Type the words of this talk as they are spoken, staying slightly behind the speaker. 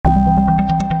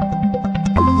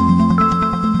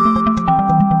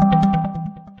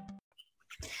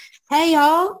Hey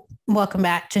y'all, welcome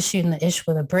back to Shooting the Ish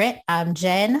with a Brit. I'm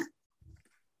Jen.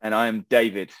 And I am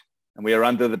David, and we are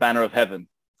under the banner of heaven.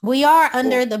 We are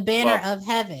under Or, the banner well, of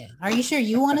heaven. Are you sure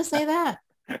you want to say that?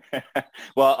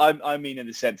 well, I mean in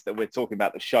the sense that we're talking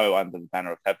about the show under the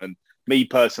banner of heaven. Me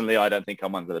personally, I don't think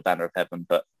I'm under the banner of heaven,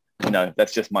 but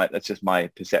that's just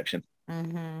my perception.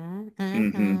 Mm-hmm, hmm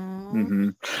mm-hmm. hmm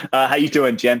How you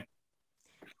doing, Jen?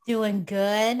 Doing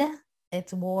good.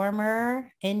 It's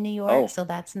warmer in New York, Oh, so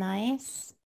that's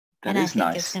nice. that And I is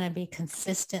think it's nice. going to be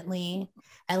consistently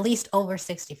at least over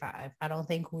 65. I don't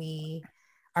think we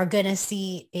are going to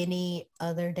see any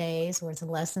other days where it's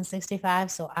less than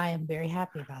 65. So I am very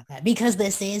happy about that because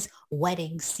this is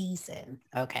wedding season.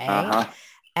 Okay. Uh-huh.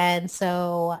 And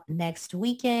so next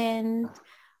weekend,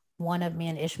 one of me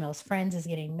and Ishmael's friends is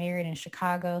getting married in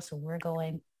Chicago. So we're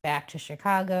going back to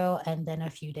Chicago. And then a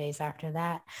few days after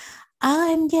that,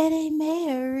 I'm getting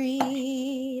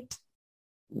married. So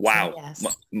Wow. My, yes,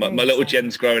 my, very my little excited.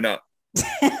 Jen's growing up.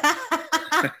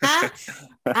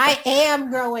 I am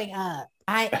growing up.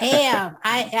 I am.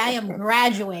 I am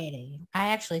graduating. I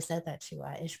actually said that to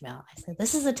Ishmael. I said,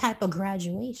 this is a type of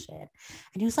graduation.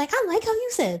 And he was like, I like how you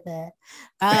said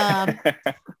that.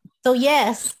 So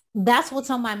yes, that's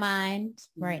what's on my mind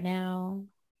right now.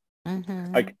 I,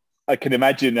 Mm-hmm. I can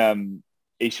imagine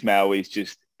Ishmael is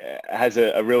just has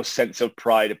a real sense of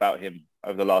pride about him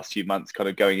over the last few months, kind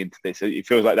of going into this. It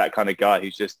feels like that kind of guy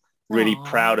who's just really Aw.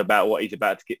 proud about what he's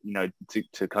about to get,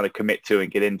 to kind of commit to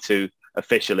and get into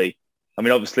officially. I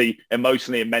mean, obviously,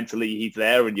 emotionally and mentally, he's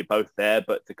there, and you're both there.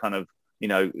 But to kind of,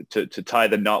 to tie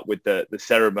the knot with the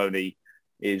ceremony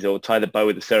or tie the bow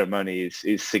with the ceremony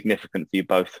is significant for you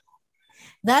both.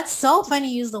 That's so funny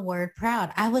you use the word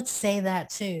proud. I would say that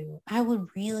too. I would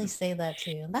really say that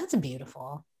too. That's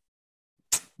beautiful.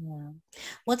 Yeah.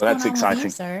 What's Well, going that's on with you,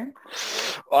 exciting.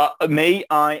 sir? Me,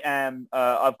 I am.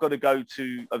 I've got to go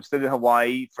to. I'm still in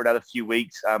Hawaii for another few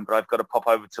weeks, but I've got to pop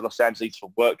over to Los Angeles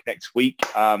for work next week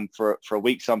for a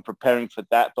week. So I'm preparing for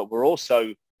that. But we're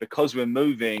also because we're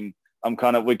moving.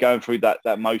 We're going through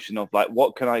that motion of like,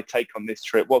 what can I take on this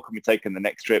trip? What can we take on the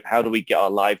next trip? How do we get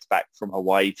our lives back from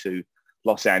Hawaii to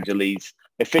Los Angeles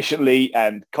efficiently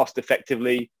and cost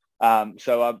effectively?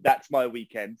 So that's my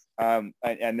weekend. And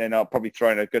then I'll probably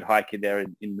throw in a good hike in there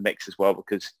in the mix as well,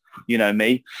 because you know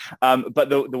me. But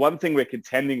the one thing we're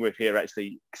contending with here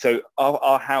actually, so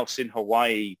our house in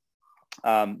Hawaii,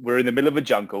 we're in the middle of a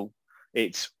jungle.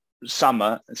 It's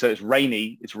summer, so it's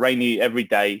rainy. It's rainy every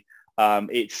day.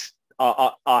 It's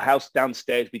our house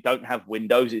downstairs. We don't have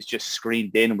windows. It's just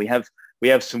screened in. We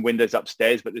have some windows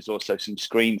upstairs, but there's also some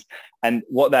screens. And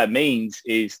what that means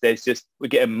is we're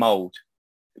getting mold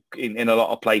in a lot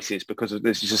of places because of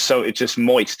this. It's just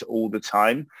moist all the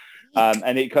time,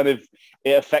 and it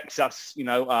affects us.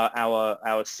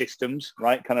 Our systems,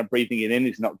 right? Kind of breathing it in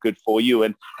is not good for you,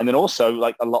 and then also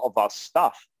like a lot of our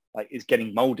stuff like is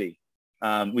getting moldy.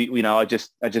 I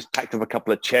just packed up a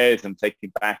couple of chairs and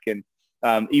taking back, and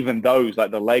even those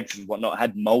like the legs and whatnot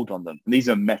had mold on them. And these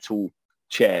are metal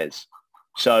chairs,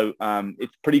 so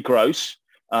it's pretty gross.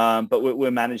 But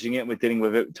we're managing it. We're dealing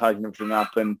with it, tidying everything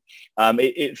up, and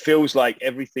it feels like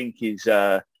everything is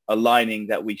aligning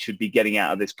that we should be getting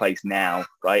out of this place now,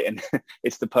 right? And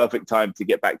it's the perfect time to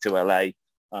get back to LA.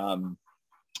 And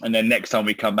then next time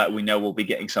we come back, we know we'll be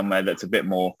getting somewhere that's a bit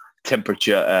more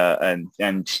temperature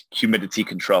and humidity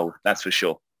controlled. That's for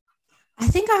sure. I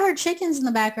think I heard chickens in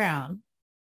the background.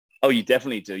 Oh, you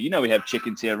definitely do. You know we have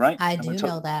chickens here, right? I Have I do told-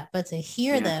 know that, but to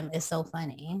hear Yeah. them is so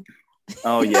funny.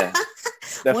 Oh, yeah.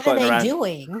 They're What are floating they around.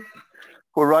 doing?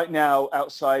 Well, right now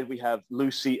outside we have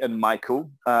Lucy and Michael.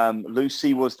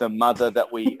 Lucy was the mother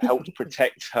that we helped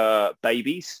protect her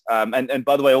babies. And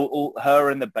by the way, all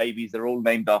her and the babies, they're all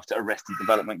named after Arrested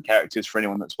Development characters. For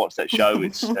anyone that's watched that show,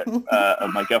 it's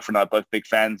my girlfriend and I are both big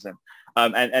fans.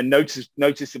 And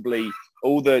noticeably,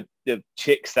 all the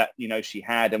chicks that she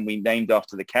had and we named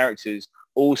after the characters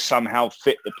all somehow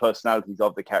fit the personalities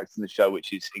of the characters in the show,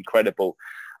 which is incredible.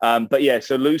 But yeah,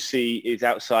 so Lucy is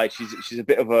outside. She's a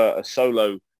bit of a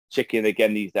solo chicken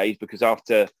again these days, because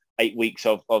after 8 weeks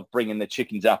of bringing the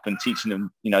chickens up and teaching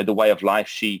them, the way of life,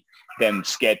 she then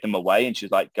scared them away, and she's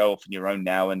like, go off on your own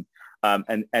now. And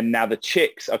now the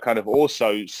chicks are kind of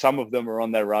also, some of them are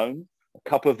on their own. A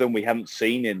couple of them we haven't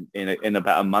seen in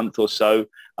about a month or so.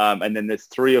 And then there's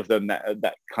three of them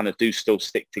that kind of do still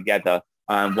stick together.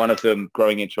 One of them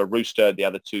growing into a rooster, the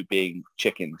other two being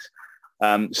chickens.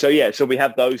 So we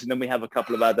have those, and then we have a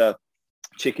couple of other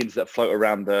chickens that float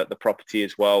around the property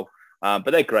as well. But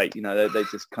they're great, they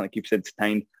just kind of keep us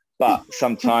entertained. But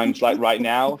sometimes, like right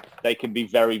now, they can be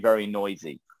very, very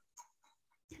noisy.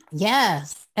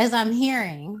 Yes, as I'm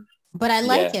hearing. But I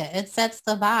like Yeah, it. It sets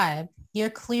the vibe. You're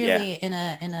yeah, clearly in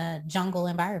a jungle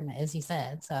environment, as you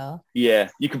said. So yeah.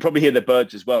 You can probably hear the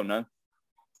birds as well, no?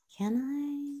 can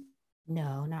I?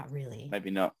 No, not really. Maybe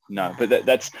not. No, but Nah.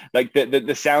 that's like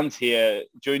the sounds here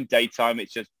during daytime.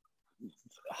 It's just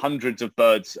hundreds of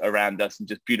birds around us and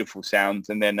just beautiful sounds.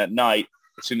 And then at night,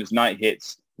 as soon as night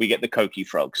hits, we get the coqui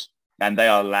frogs, and they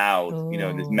are loud. You know,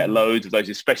 and there's Oh, loads of those,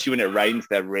 especially when it rains.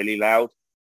 They're really loud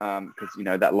because you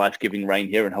know that life-giving rain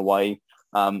here in Hawaii.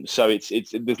 So it's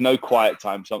there's no quiet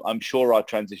time. So I'm sure our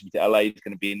transition to LA is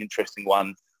going to be an interesting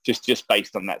one, just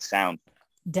based on that sound.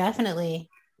 definitely.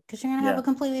 Because you're gonna have Yeah. a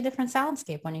completely different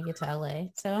soundscape when you get to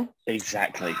LA. So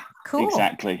Exactly. cool.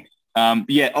 Exactly.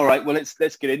 Yeah. All right. Well,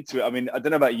 let's get into it. I mean, I don't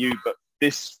know about you, but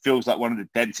this feels like one of the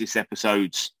densest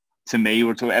episodes to me.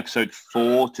 We're talking episode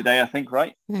 4 today, I think,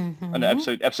 right? Oh, no,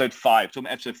 Hmm. episode 5. Talking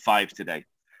about episode 5 today.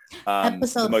 The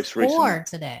Episode most recent. 4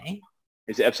 today.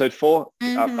 Is it episode 4?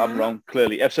 I'm Hmm. wrong.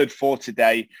 Clearly, episode 4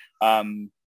 today.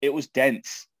 It was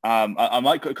dense. I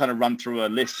might kind of run through a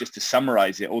list just to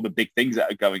summarize it, all the big things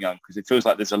that are going on, because it feels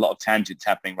like there's a lot of tangents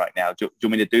happening right now. Do you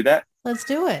want me to do that? Let's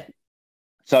do it.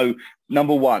 So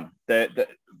number one, the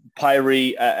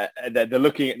Pyrie,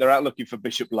 they're out looking for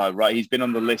Bishop Lowe, right? He's been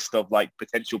on the list of like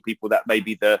potential people that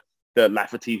maybe the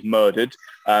Lafferty's murdered.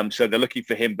 So they're looking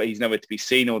for him, but he's nowhere to be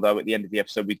seen. Although at the end of the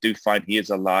episode, we do find he is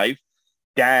alive.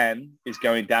 Dan is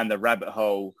going down the rabbit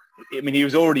hole. I mean, he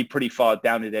was already pretty far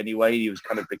down it anyway. He was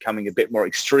kind of becoming a bit more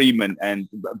extreme and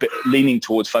a bit leaning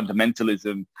towards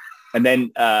fundamentalism. And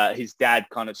then his dad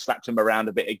kind of slapped him around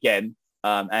a bit again.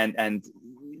 And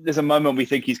there's a moment we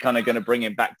think he's kind of going to bring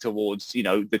him back towards, you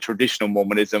know, the traditional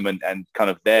Mormonism and kind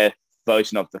of their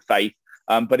version of the faith.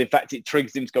 But in fact, it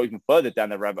triggers him to go even further down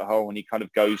the rabbit hole, and he kind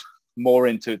of goes more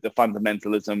into the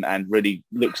fundamentalism and really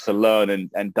looks to learn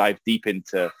and dive deep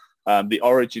into the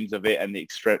origins of it and the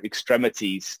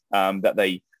extremities that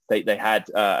they had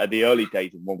at the early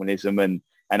days of Mormonism, and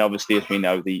obviously, as we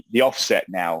know, the offset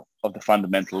now of the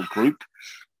fundamental group.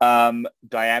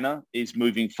 Diana is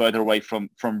moving further away from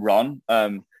Ron.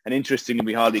 And interestingly,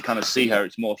 we hardly kind of see her.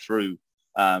 It's more through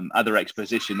other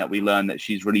exposition that we learn that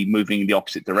she's really moving in the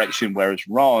opposite direction, whereas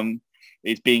Ron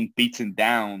is being beaten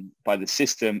down by the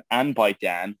system and by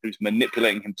Dan, who's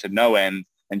manipulating him to no end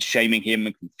and shaming him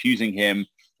and confusing him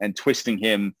and twisting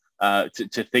him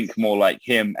to think more like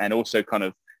him, and also kind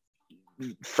of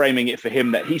framing it for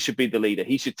him that he should be the leader.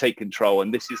 He should take control.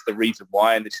 And this is the reason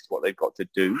why, and this is what they've got to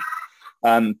do.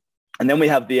 And then we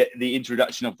have the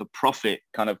introduction of the prophet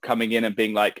kind of coming in and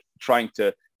being like trying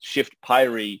to shift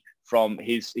Pyrie from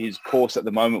his course at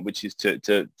the moment, which is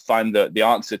to find the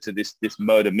answer to this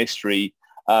murder mystery,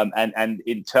 and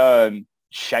in turn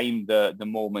shame the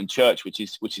Mormon church, which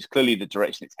is clearly the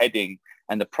direction it's heading.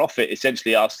 And the prophet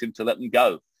essentially asks him to let them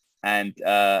go. And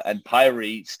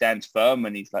Pyrie stands firm,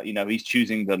 and he's like, you know, he's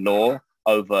choosing the law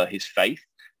over his faith.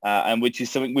 And which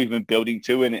is something we've been building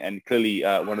to, and clearly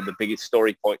one of the biggest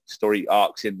story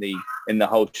arcs in the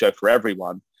whole show for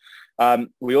everyone.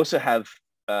 We also have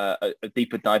a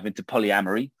deeper dive into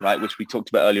polyamory, right, which we talked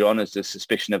about earlier on as a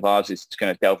suspicion of ours is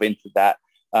going to delve into that,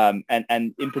 and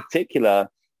in particular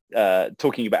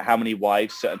talking about how many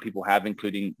wives certain people have,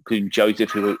 including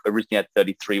Joseph, who originally had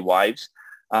 33 wives,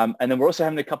 and then we're also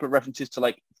having a couple of references to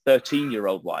like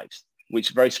 13-year-old wives, which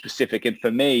is very specific. And for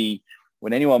me,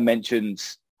 when anyone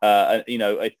mentions you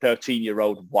know, a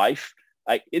 13-year-old wife,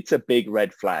 like it's a big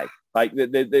red flag. Like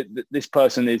this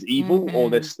person is evil,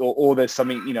 Mm-hmm. or there's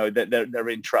something, you know, that they're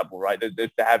in trouble, right? They're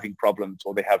having problems,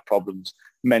 or they have problems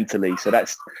mentally. So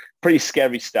that's pretty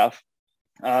scary stuff.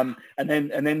 And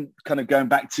then kind of going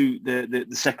back to the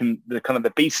second, the kind of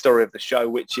the B story of the show,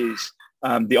 which is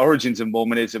the origins of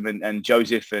Mormonism and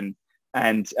Joseph, and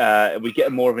we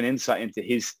get more of an insight into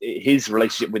his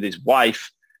relationship with his wife,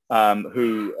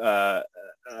 who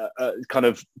kind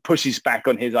of pushes back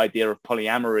on his idea of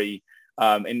polyamory,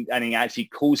 and he actually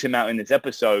calls him out in this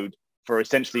episode for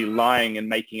essentially lying and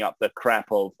making up the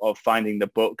crap of finding the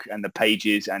book and the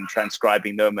pages and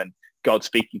transcribing them and God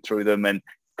speaking through them, and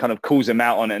kind of calls him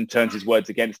out on it and turns his words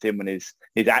against him and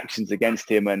his actions against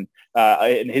him. And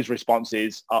his response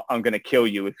is, I'm going to kill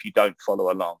you if you don't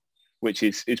follow along, which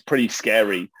is pretty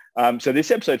scary. So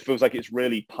this episode feels like it's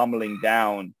really pummeling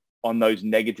down on those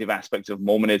negative aspects of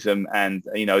Mormonism and,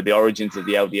 you know, the origins of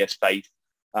the LDS faith,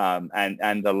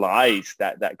 and the lies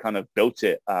that kind of built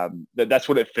it. That's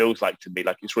what it feels like to me.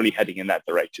 Like it's really heading in that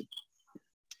direction.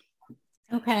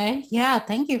 Okay. Yeah.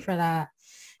 Thank you for that.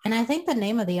 And I think the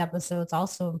name of the episode is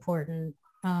also important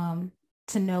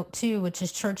to note too, which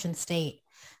is Church and State.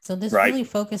 So this Right. really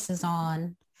focuses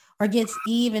on or gets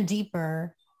even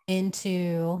deeper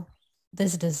into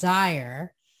this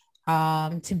desire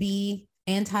to be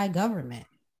anti-government.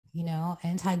 You know,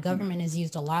 anti-government is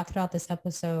used a lot throughout this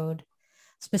episode,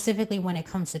 specifically when it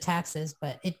comes to taxes,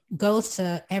 but it goes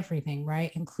to everything,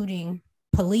 right? Including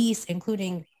police,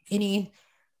 including any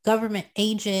government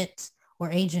agent or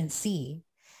agency.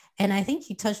 And I think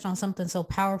you touched on something so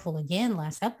powerful again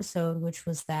last episode, which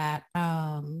was that,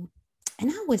 and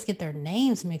I always get their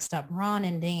names mixed up, Ron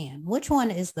and Dan. Which one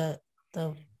is the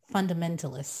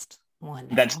fundamentalist one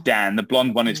now? That's Dan. The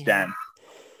blonde one is Dan.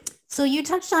 So you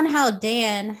touched on how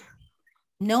Dan,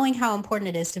 knowing how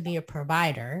important it is to be a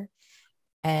provider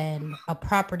and a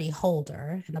property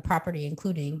holder, and the property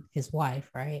including his wife,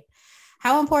 right?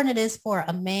 How important it is for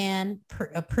a man,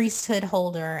 a priesthood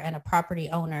holder and a property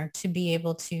owner to be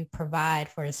able to provide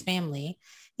for his family.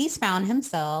 He's found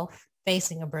himself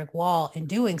facing a brick wall in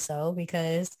doing so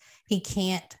because he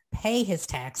can't pay his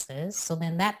taxes. So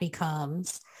then that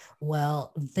becomes,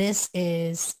 well, this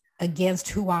is against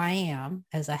who I am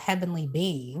as a heavenly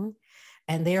being.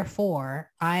 And therefore,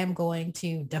 I am going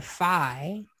to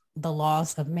defy the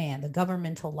laws of man, the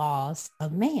governmental laws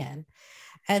of man.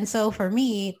 And so for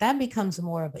me, that becomes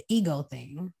more of an ego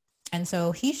thing. And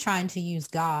so he's trying to use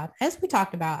God, as we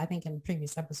talked about, I think in the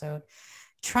previous episode,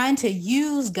 trying to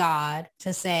use God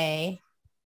to say,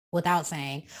 without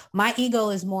saying, my ego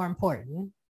is more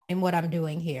important in what I'm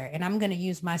doing here. And I'm going to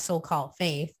use my so-called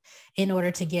faith in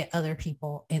order to get other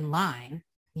people in line,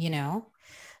 you know?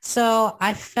 So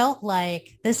I felt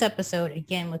like this episode,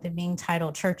 again, with it being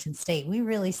titled Church and State, we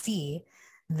really see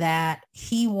that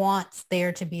he wants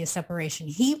there to be a separation.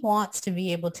 He wants to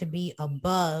be able to be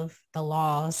above the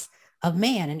laws of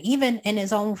man. And even in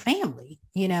his own family,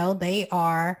 you know,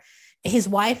 his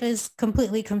wife is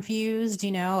completely confused,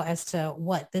 you know, as to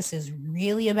what this is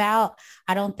really about.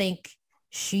 I don't think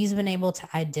she's been able to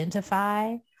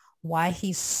identify why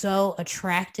he's so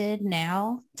attracted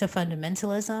now to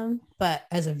fundamentalism. But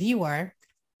as a viewer,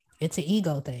 it's an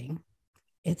ego thing.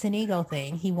 It's an ego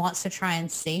thing. He wants to try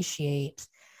and satiate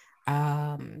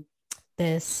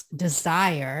this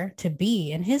desire to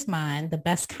be, in his mind, the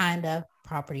best kind of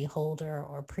property holder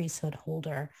or priesthood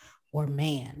holder or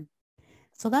man.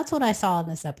 So that's what I saw in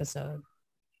this episode.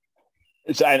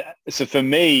 So for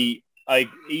me,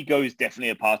 ego is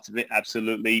definitely a part of it,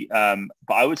 absolutely.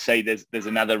 But I would say there's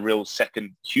another real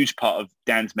second huge part of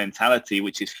Dan's mentality,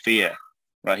 which is fear.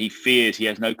 Right? He fears he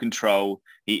has no control.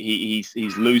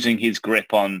 He's losing his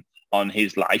grip on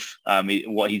his life,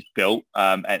 what he's built,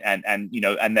 and you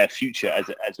know, and their future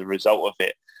as a result of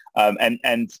it.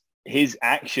 And his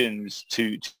actions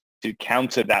to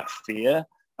counter that fear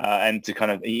and to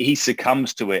kind of, he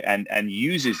succumbs to it and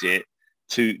uses it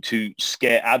to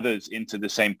scare others into the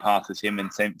same path as him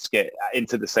and scare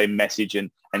into the same message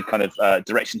and kind of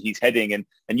direction he's heading.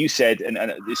 And you said, and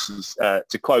this is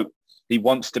to quote, he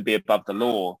wants to be above the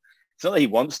law. It's not that he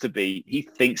wants to be, he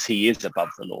thinks he is above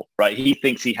the law, right? He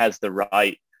thinks he has the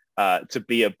right to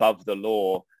be above the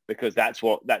law because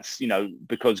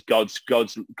because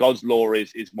God's law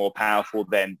is more powerful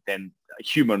than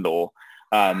human law.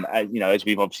 You know, as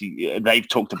we've obviously, they've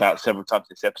talked about several times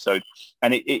this episode,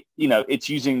 and it's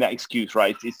using that excuse,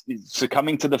 right? It's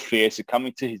succumbing to the fear,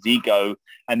 succumbing to his ego,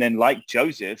 and then like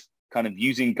Joseph, kind of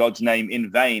using God's name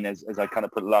in vain, as I kind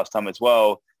of put it last time as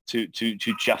well, to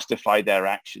justify their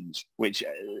actions, which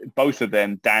both of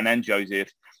them, Dan and Joseph,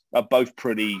 are both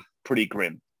pretty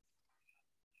grim.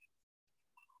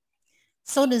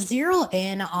 So to zero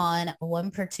in on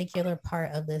one particular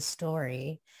part of this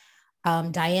story,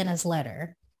 Diana's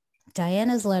letter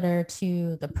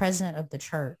to the president of the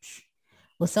church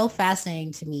was so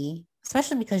fascinating to me,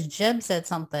 especially because Jeb said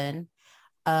something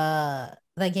that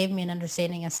gave me an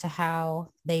understanding as to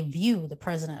how they view the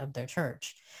president of their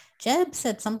church. Jeb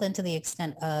said something to the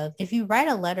extent of, if you write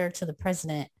a letter to the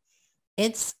president,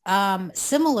 it's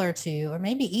similar to, or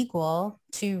maybe equal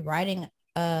to, writing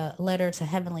a letter to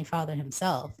Heavenly Father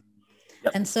himself.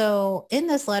 Yep. And so in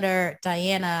this letter,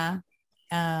 Diana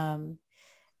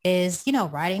is, you know,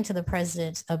 writing to the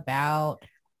president about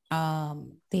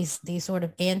these sort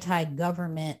of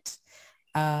anti-government,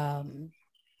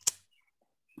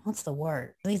 what's the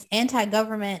word? These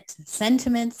anti-government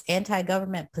sentiments,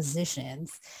 anti-government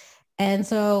positions. And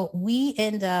so we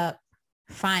end up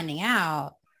finding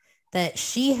out that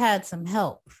she had some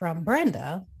help from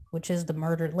Brenda, which is the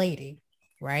murdered lady,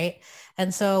 right?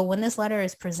 And so when this letter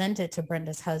is presented to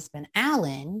Brenda's husband,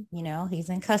 Alan, you know, he's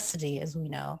in custody, as we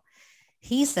know,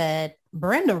 he said,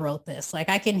 Brenda wrote this. Like,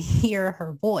 I can hear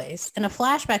her voice. In a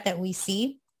flashback that we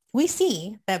see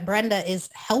that Brenda is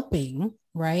helping,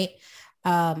 right,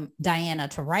 Diana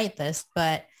to write this,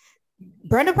 but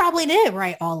Brenda probably did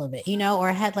write all of it,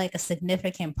 or had like a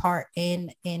significant part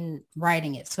in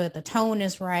writing it. So the tone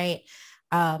is right.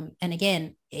 And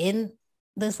again, in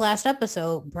this last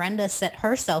episode, Brenda set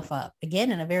herself up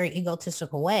again in a very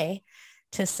egotistical way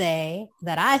to say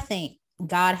that I think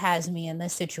God has me in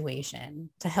this situation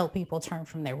to help people turn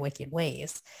from their wicked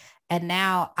ways. And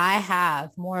now I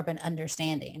have more of an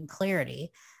understanding and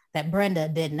clarity that Brenda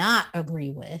did not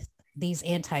agree with these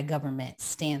anti-government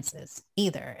stances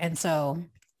either. And so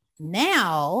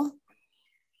now,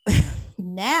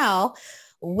 now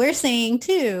we're seeing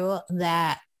too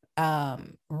that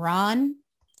Ron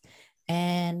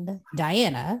and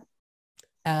Diana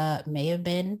may have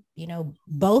been,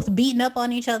 both beating up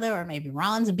on each other, or maybe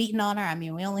Ron's beating on her. I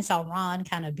mean, we only saw Ron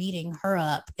kind of beating her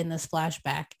up in this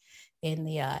flashback in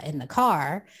the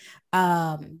car.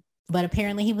 But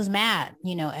apparently he was mad,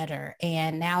 at her.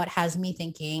 And now it has me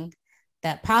thinking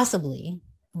that possibly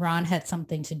Ron had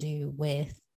something to do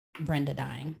with Brenda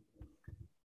dying.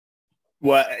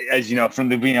 Well, as you know, from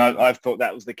the beginning, I've thought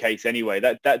that was the case anyway.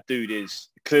 That dude is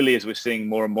clearly, as we're seeing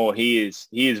more and more, he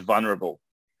is vulnerable,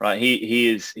 right? He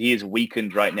is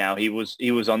weakened right now. He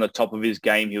was on the top of his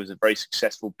game. He was a very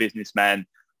successful businessman,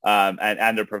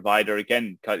 and a provider.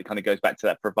 Again, kind of goes back to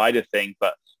that provider thing.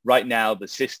 But right now, the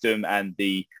system and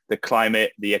the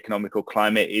climate, the economical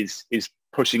climate, is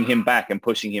pushing him back and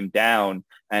pushing him down,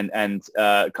 and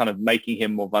kind of making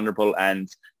him more vulnerable, and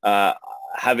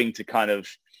having to kind of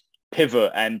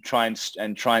pivot and try and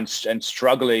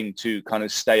struggling to kind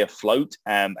of stay afloat,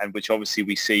 and which obviously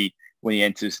we see when he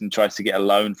enters and tries to get a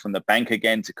loan from the bank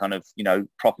again to kind of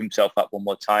prop himself up one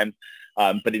more time,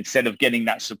 but instead of getting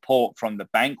that support from the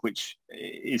bank, which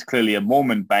is clearly a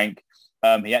Mormon bank,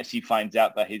 he actually finds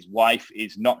out that his wife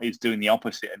is doing the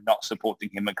opposite and not supporting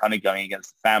him and kind of going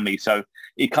against the family. So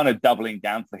it kind of doubling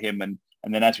down for him, and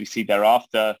then as we see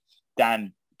thereafter,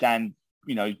 Dan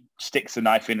sticks the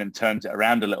knife in and turns it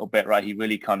around a little bit, right? He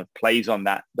really kind of plays on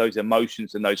those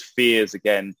emotions and those fears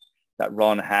again that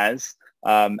Ron has,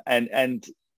 and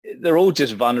they're all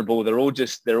just vulnerable. They're all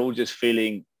just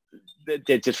feeling,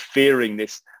 they're just fearing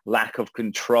this lack of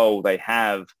control they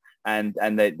have, and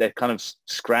they're kind of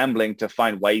scrambling to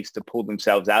find ways to pull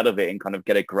themselves out of it and kind of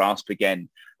get a grasp again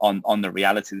on the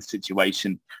reality of the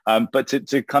situation. But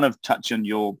to kind of touch on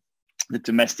the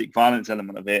domestic violence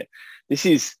element of it, this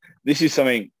is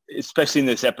something, especially in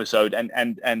this episode,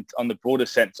 and on the broader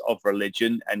sense of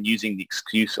religion, and using the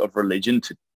excuse of religion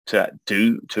to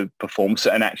perform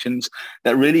certain actions,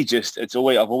 that really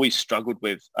I've always struggled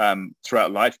with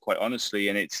throughout life, quite honestly.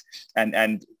 And it's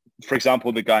and for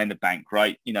example, the guy in the bank,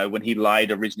 right? When he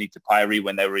lied originally to Pyrie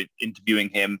when they were interviewing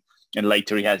him, and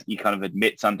later he kind of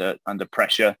admits under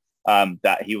pressure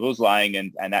that he was lying,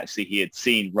 and actually he had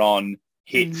seen Ron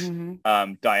hit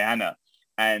Diana.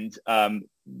 And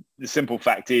the simple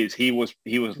fact is he was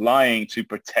lying to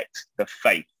protect the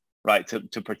faith, right?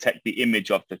 To protect the image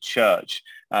of the church,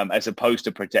 as opposed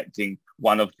to protecting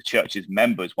one of the church's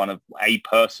members, one of a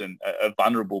person, a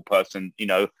vulnerable person,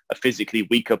 a physically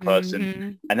weaker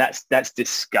person. And that's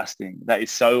disgusting. That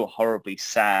is so horribly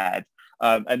sad.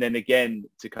 And then again,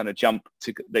 to kind of jump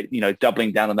to,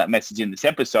 doubling down on that message in this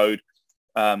episode,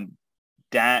 Robin,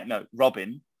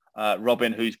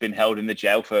 who's been held in the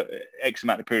jail for X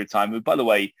amount of period of time. But by the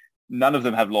way, none of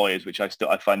them have lawyers, which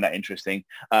I find that interesting.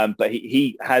 But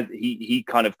he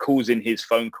kind of calls in his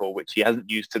phone call, which he hasn't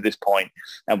used to this point,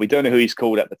 and we don't know who he's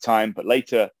called at the time. But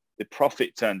later, the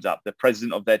prophet turns up, the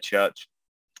president of their church.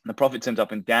 The prophet turns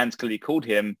up, and Dan's clearly called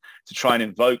him to try and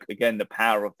invoke again the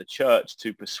power of the church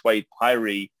to persuade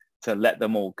Pyrie to let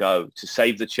them all go, to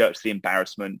save the church the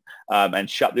embarrassment, and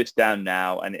shut this down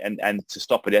now, and to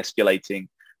stop it escalating.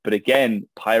 But again,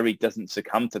 Pyrie doesn't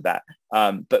succumb to that.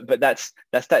 But that's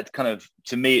that kind of,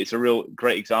 to me, it's a real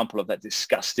great example of that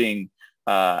disgusting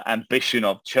ambition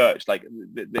of church. Like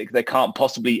there can't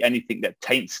possibly anything that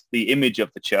taints the image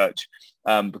of the church,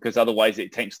 because otherwise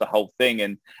it taints the whole thing.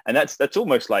 And that's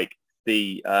almost like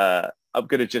I'm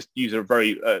going to just use a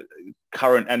very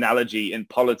current analogy in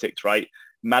politics, right?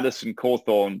 Madison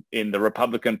Cawthorn in the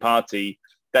Republican Party.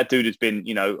 That dude has been,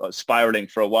 spiraling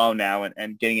for a while now,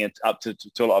 and getting it up to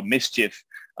a lot of mischief.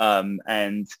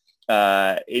 And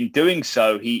in doing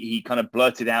so, he kind of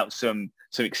blurted out some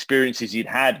experiences he'd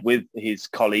had with his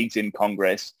colleagues in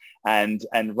Congress. And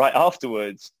right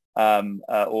afterwards,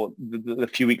 or the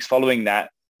few weeks following that,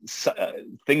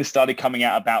 things started coming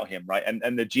out about him, right?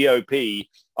 And the GOP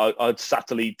are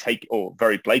subtly or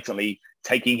very blatantly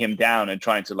taking him down and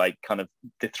trying to kind of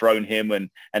dethrone him and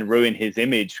ruin his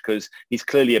image, because he's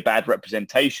clearly a bad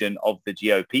representation of the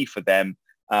GOP for them.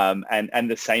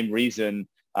 And the same reason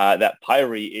that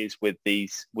Pyrie is with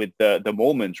the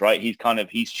Mormons, right?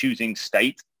 He's choosing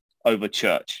state over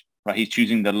church, right? He's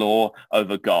choosing the law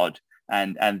over God,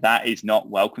 and that is not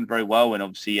welcomed very well. And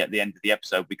obviously, at the end of the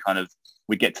episode,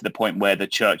 we get to the point where the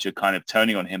church are kind of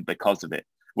turning on him because of it,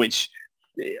 which,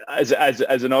 as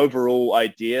an overall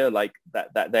idea, like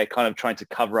that they're kind of trying to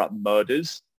cover up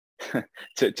murders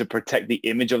to protect the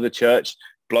image of the church,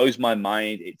 blows my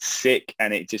mind. It's sick,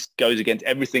 and it just goes against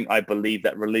everything I believe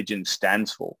that religion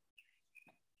stands for.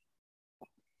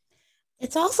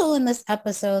 It's also in this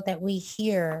episode that we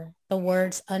hear the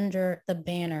words "under the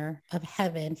banner of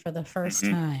heaven" for the first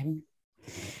time.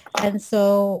 And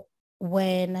so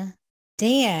when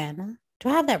Dan, do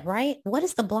I have that right? What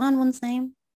is the blonde one's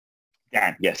name?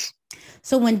 Dan, yes.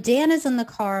 So when Dan is in the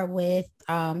car with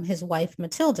his wife,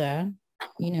 Matilda,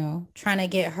 trying to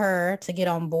get her to get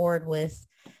on board with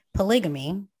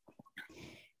polygamy,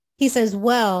 he says,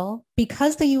 well,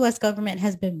 because the U.S. government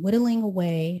has been whittling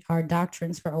away our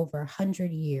doctrines for over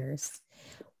 100 years,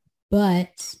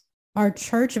 but our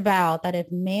church vowed that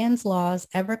if man's laws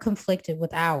ever conflicted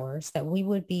with ours, that we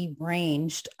would be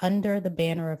ranged under the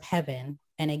banner of heaven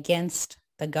and against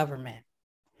the government.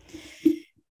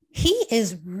 He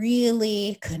is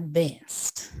really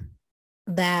convinced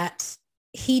that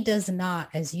he does not,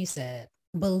 as you said,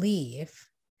 believe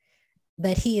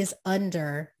that he is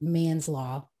under man's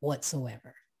law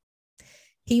whatsoever.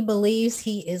 He believes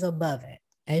he is above it,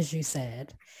 as you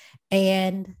said.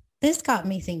 And this got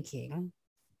me thinking,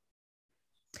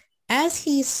 as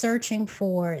he's searching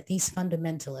for these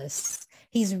fundamentalists,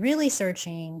 he's really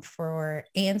searching for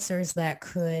answers that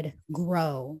could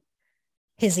grow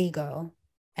his ego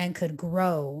and could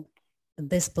grow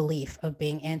this belief of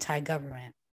being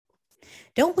anti-government.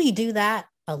 Don't we do that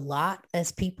a lot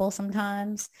as people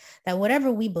sometimes? That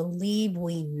whatever we believe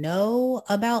we know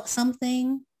about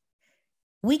something,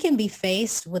 we can be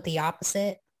faced with the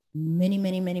opposite many,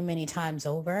 many, many, many times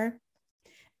over.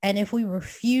 And if we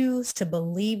refuse to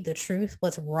believe the truth,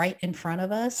 what's right in front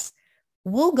of us,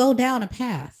 we'll go down a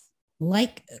path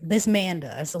like this man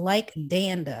does, like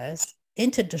Dan does,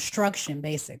 into destruction,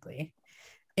 basically,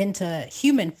 into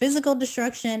human physical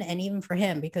destruction, and even for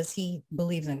him, because he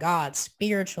believes in God,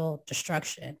 spiritual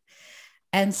destruction.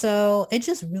 And so it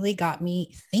just really got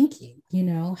me thinking,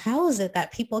 how is it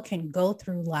that people can go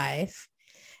through life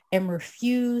and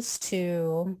refuse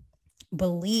to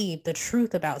believe the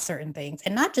truth about certain things?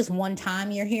 And not just one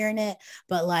time you're hearing it,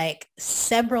 but like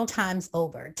several times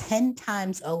over, 10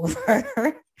 times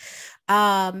over.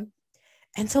 And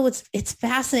so it's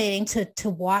fascinating to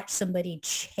watch somebody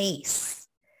chase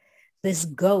this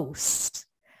ghost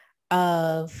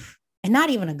of, and not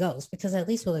even a ghost, because at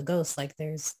least with a ghost, like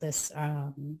there's this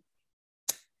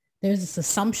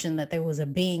assumption that there was a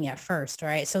being at first,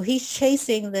 right? So he's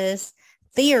chasing this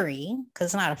theory, because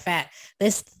it's not a fact,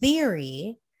 this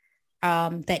theory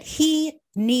that he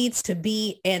needs to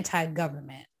be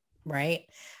anti-government, right?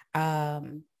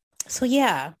 So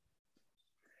yeah.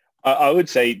 I would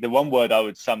say the one word I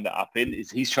would sum that up in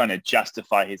is he's trying to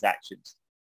justify his actions.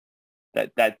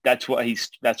 That's what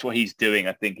he's doing,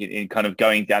 I think, in kind of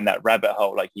going down that rabbit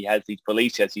hole. Like, he has these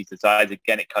beliefs, he has these desires.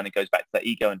 Again, it kind of goes back to that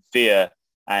ego and fear.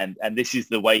 And this is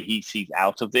the way he sees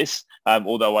out of this.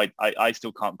 Although I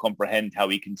still can't comprehend how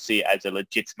he can see it as a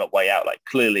legitimate way out. Like,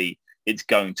 clearly it's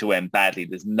going to end badly.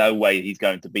 There's no way he's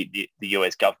going to beat the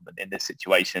US government in this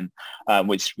situation,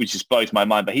 which just blows my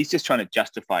mind. But he's just trying to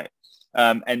justify it.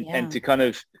 And to kind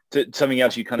of to something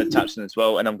else you kind of touched on as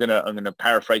well, and I'm gonna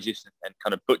paraphrase this and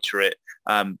kind of butcher it.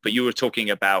 But you were talking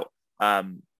about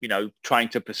trying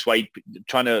to persuade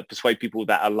people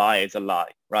that a lie is a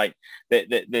lie, right?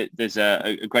 There's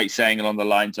a great saying along the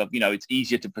lines of, it's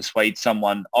easier to persuade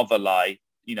someone of a lie,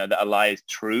 that a lie is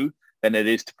true, than it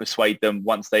is to persuade them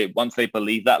once they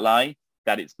believe that lie,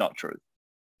 that it's not true.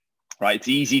 Right. It's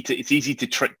easy to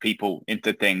trick people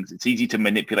into things. It's easy to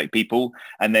manipulate people,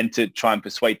 and then to try and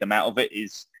persuade them out of it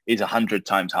is 100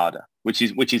 times harder, which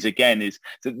is again, is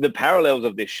the parallels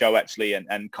of this show actually,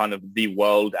 and kind of the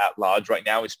world at large right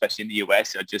now, especially in the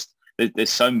US, are just, there's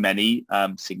so many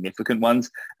significant ones.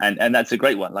 And that's a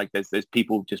great one. Like, there's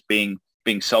people just being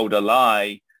sold a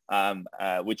lie,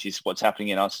 which is what's happening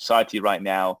in our society right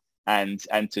now. And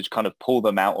to kind of pull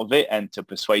them out of it and to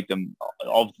persuade them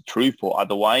of the truth or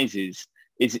otherwise is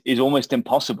almost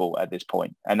impossible at this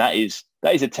point. And that is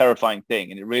a terrifying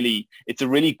thing. And it's a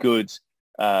really good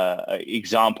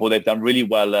example. They've done really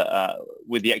well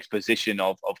with the exposition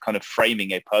of kind of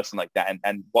framing a person like that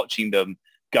and watching them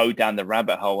go down the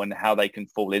rabbit hole and how they can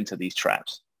fall into these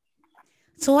traps.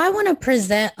 So I want to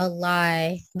present a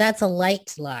lie that's a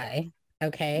liked lie.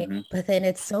 Okay. Mm-hmm. But then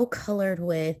it's so colored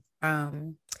with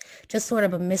just sort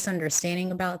of a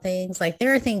misunderstanding about things. Like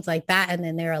there are things like that. And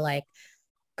then there are like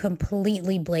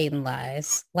completely blatant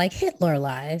lies, like Hitler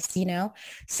lies, you know?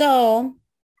 So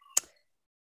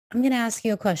I'm going to ask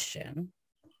you a question.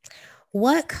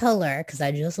 What color, because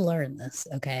I just learned this,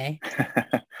 okay?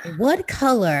 What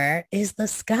color is the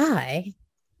sky?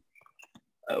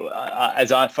 Far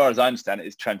as I understand it,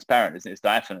 it's transparent, isn't it? It's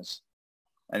diaphanous.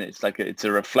 And it's like it's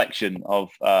a reflection of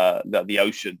the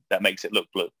ocean that makes it look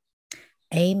blue.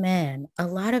 Amen. A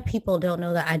lot of people don't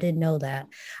know that. I didn't know that.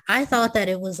 I thought that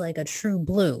it was like a true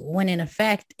blue when in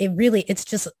effect,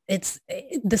 the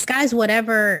sky's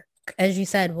whatever, as you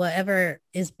said, whatever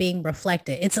is being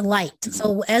reflected. It's a light.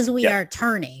 So as we are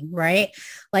turning, right?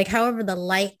 Like however the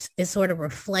light is sort of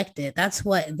reflected, that's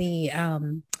what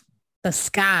the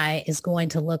sky is going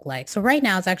to look like. So right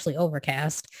now it's actually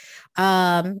overcast.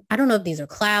 I don't know if these are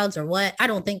clouds or what. I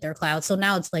don't think they're clouds. So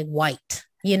now it's like white,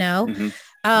 you know?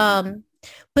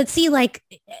 But see, like,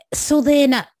 so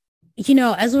then, you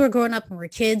know, as we're growing up and we're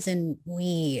kids and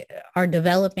we are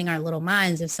developing our little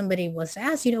minds, if somebody was to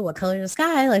ask, you know, what color is the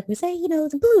sky? Like we say, you know,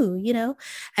 it's blue, you know?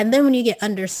 And then when you get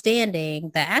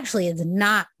understanding that actually it's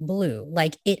not blue,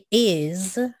 like it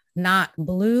is not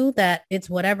blue, that it's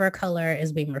whatever color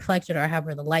is being reflected or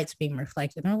however the light's being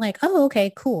reflected. And we're like, oh,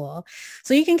 okay, cool.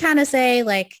 So you can kind of say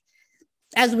like,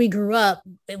 as we grew up,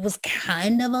 it was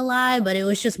kind of a lie, but it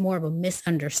was just more of a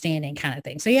misunderstanding kind of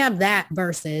thing. So you have that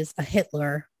versus a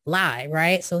Hitler lie,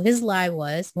 right? So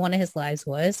one of his lies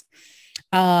was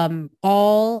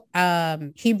all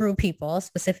Hebrew people,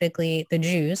 specifically the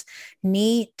Jews,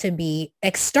 need to be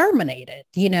exterminated,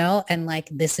 you know, and like,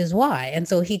 this is why. And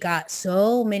so he got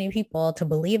so many people to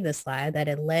believe this lie that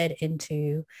it led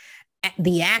into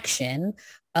the action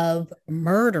of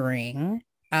murdering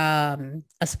a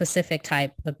specific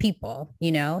type of people.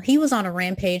 You know, he was on a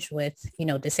rampage with, you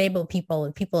know, disabled people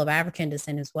and people of African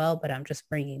descent as well, but I'm just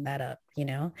bringing that up, you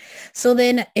know? So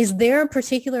then is there a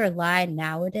particular lie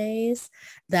nowadays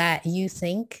that you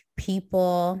think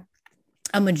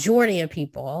a majority of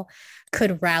people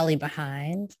could rally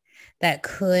behind that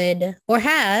could, or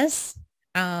has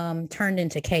turned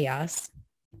into chaos?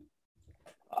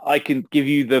 I can give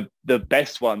you the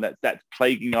best one that's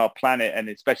plaguing our planet and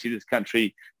especially this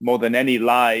country more than any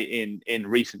lie in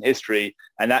recent history.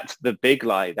 And that's the big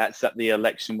lie. That's that the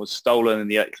election was stolen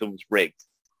and the election was rigged,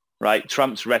 right?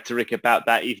 Trump's rhetoric about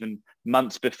that even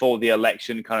months before the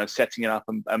election, kind of setting it up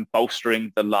and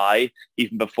bolstering the lie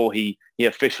even before he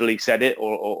officially said it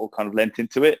or kind of lent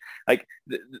into it. Like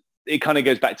it kind of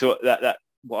goes back to that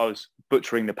what I was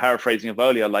butchering the paraphrasing of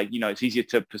earlier, like, you know, it's easier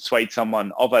to persuade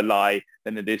someone of a lie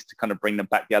than it is to kind of bring them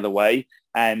back the other way.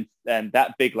 And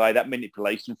that big lie, that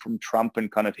manipulation from Trump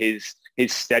and kind of his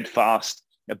steadfast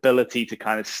ability to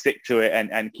kind of stick to it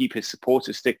and keep his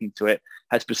supporters sticking to it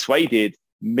has persuaded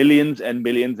millions and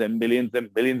millions and millions and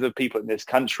millions of people in this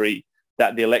country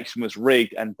that the election was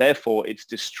rigged, and therefore it's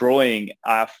destroying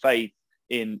our faith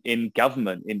in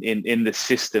government, in the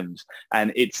systems.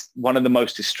 And it's one of the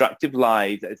most destructive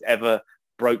lies that has ever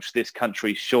broached this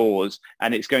country's shores.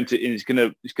 And it's going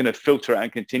to filter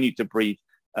and continue to breed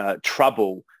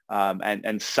trouble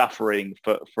and suffering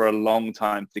for a long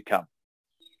time to come.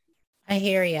 I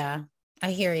hear ya.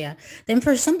 Then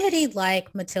for somebody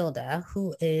like Matilda,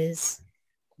 who is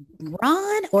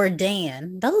Ron or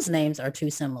Dan, those names are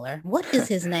too similar. What is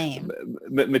his name?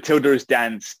 Matilda is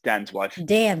Dan's wife.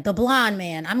 Dan, the blonde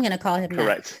man. I'm going to call him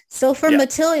correct. That. So for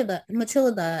Matilda,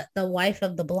 the wife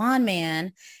of the blonde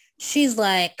man, she's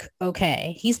like,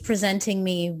 okay, he's presenting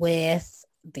me with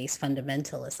these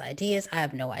fundamentalist ideas. I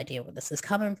have no idea where this is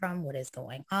coming from, what is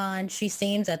going on. She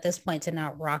seems at this point to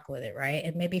not rock with it, right?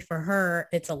 And maybe for her,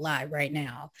 it's a lie right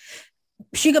now.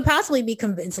 She could possibly be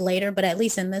convinced later, but at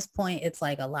least in this point, it's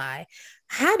like a lie.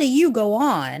 How do you go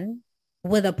on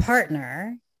with a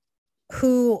partner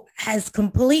who has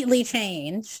completely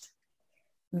changed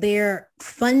their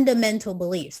fundamental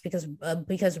beliefs?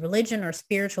 Because religion or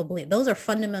spiritual belief, those are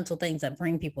fundamental things that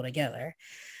bring people together.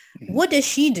 Mm-hmm. What does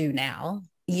she do now?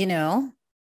 You know?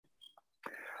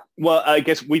 Well, I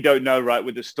guess we don't know, right,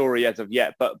 with the story as of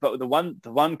yet. But the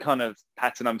one kind of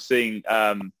pattern I'm seeing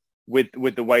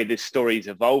with the way this story is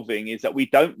evolving is that we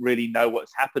don't really know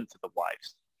what's happened to the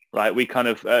wives, right? We kind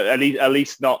of at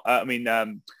least not.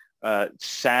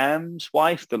 Sam's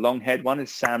wife, the long-haired one,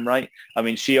 is Sam, right? I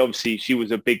mean, she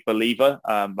was a big believer,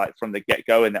 like from the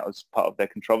get-go, and that was part of their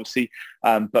controversy.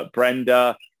 But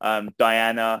Brenda,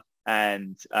 Diana,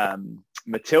 and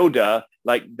Matilda,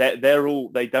 like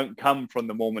they don't come from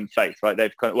the Mormon faith, right?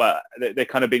 They've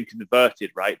kind of been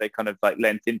converted, right? They kind of like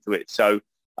lent into it. So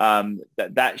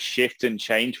that shift and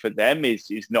change for them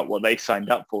is not what they signed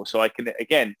up for. So I can,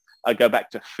 again, I go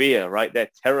back to fear, right? They're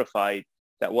terrified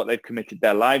that what they've committed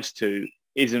their lives to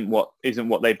isn't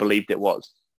what they believed it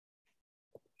was.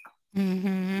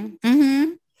 Mm-hmm.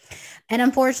 Mm-hmm. And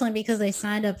unfortunately, because they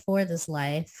signed up for this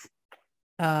life,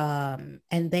 and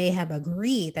they have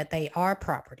agreed that they are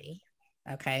property.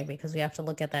 Okay, because we have to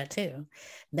look at that too.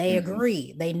 They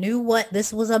agreed. They knew what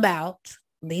this was about.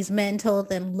 These men told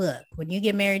them, look, when you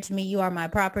get married to me, you are my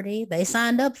property. They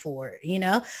signed up for it, you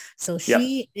know? So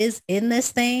she is in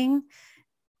this thing,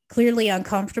 clearly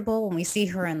uncomfortable when we see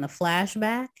her in the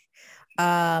flashback.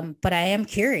 But I am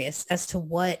curious as to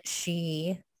what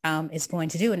she is going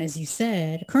to do. And as you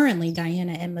said, currently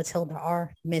Diana and Matilda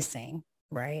are missing,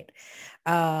 right?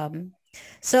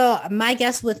 So my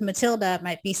guess with Matilda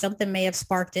might be something may have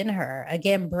sparked in her.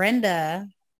 Again, Brenda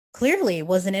clearly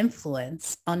was an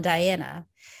influence on Diana.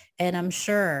 And I'm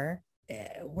sure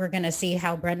we're going to see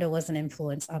how Brenda was an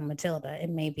influence on Matilda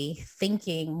and maybe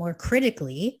thinking more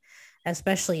critically,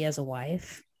 especially as a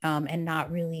wife, and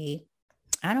not really,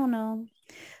 I don't know,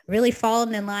 really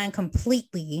falling in line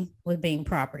completely with being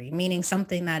property, meaning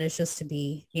something that is just to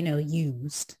be,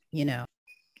 used,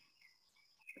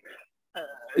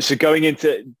 So going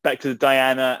back to the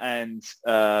Diana and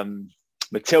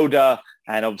Matilda,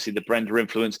 and obviously the Brenda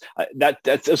influence,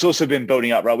 that's also been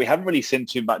building up, right? We haven't really seen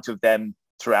too much of them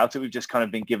throughout it. We've just kind of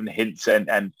been given hints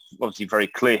and obviously very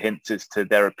clear hints as to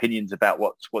their opinions about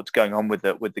what's going on with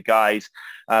the guys.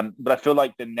 But I feel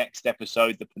like the next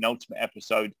episode, the penultimate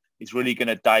episode, is really going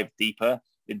to dive deeper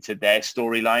into their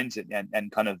storylines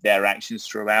and kind of their actions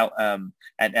throughout,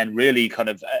 and really kind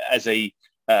of as the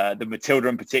Matilda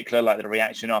in particular, like the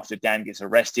reaction after Dan gets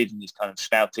arrested and he's kind of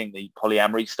spouting the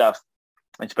polyamory stuff,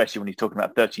 especially when he's talking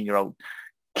about 13-year-old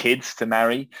kids to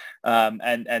marry.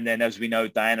 And then, as we know,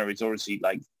 Diana is obviously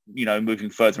like, moving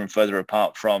further and further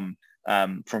apart from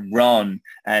Ron.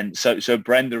 And so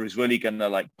Brenda is really going to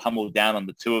like pummel down on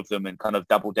the two of them and kind of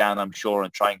double down, I'm sure, on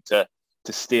trying to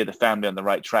steer the family on the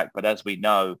right track. But as we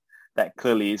know, that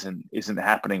clearly isn't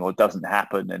happening or doesn't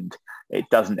happen, and it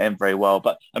doesn't end very well.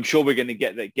 But I'm sure we're going to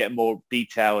get more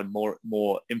detail and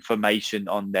more information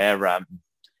on their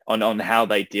on how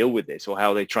they deal with this, or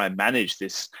how they try and manage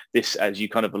this, as you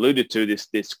kind of alluded to,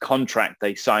 this contract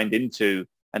they signed into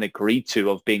and agreed to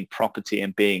of being property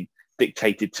and being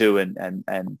dictated to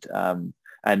and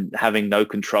having no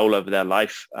control over their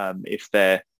life if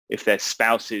their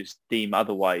spouses deem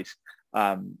otherwise.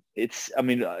 Terrifying.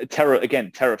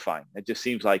 It just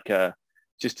seems like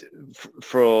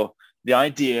for the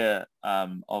idea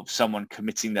of someone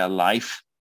committing their life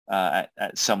at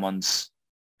someone's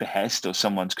behest or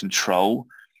someone's control,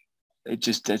 that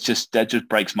just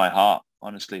breaks my heart,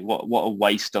 honestly. What a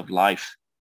waste of life.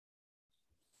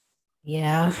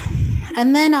 Yeah.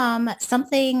 And then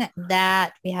something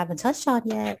that we haven't touched on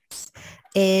yet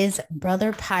is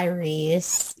Brother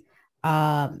Pyre's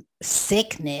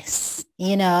sickness,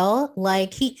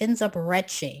 like he ends up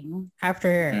retching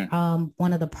after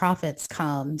one of the prophets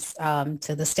comes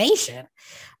to the station.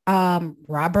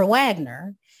 Robert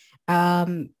Wagner,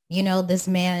 this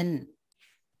man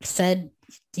said,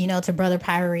 to Brother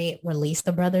Pyre, release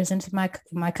the brothers into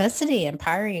my custody. And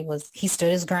Pyre he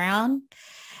stood his ground.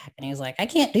 And he was like, I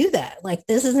can't do that. Like,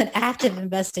 this is an active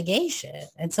investigation.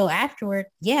 And so afterward,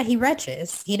 he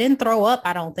retches. He didn't throw up,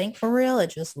 I don't think, for real. It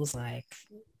just was like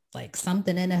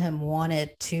something in him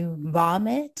wanted to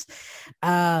vomit.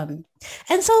 And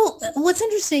so what's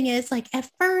interesting is, like, at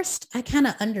first I kind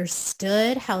of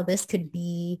understood how this could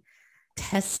be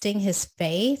testing his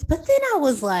faith. But then I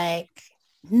was like,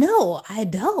 no, I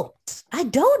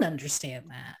don't understand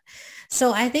that.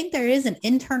 So I think there is an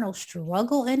internal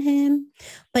struggle in him,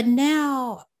 but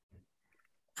now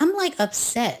I'm like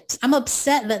upset. I'm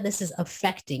upset that this is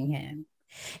affecting him.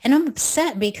 And I'm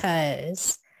upset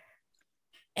because,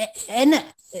 and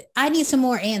I need some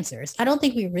more answers. I don't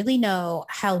think we really know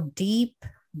how deep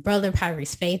Brother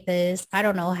Pyre's faith is. I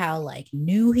don't know how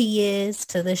new he is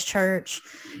to this church,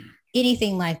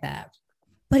 anything like that.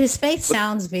 But his faith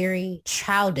sounds very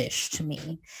childish to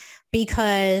me,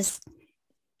 because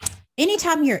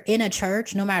anytime you're in a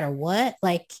church, no matter what,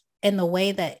 like in the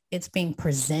way that it's being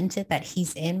presented that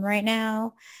he's in right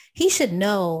now, he should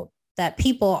know that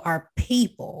people are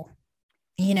people,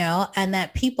 and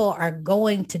that people are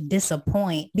going to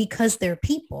disappoint because they're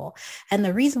people. And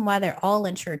the reason why they're all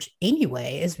in church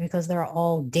anyway is because they're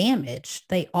all damaged.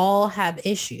 They all have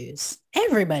issues.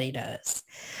 Everybody does,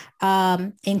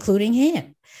 including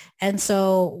him. And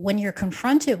so when you're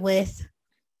confronted with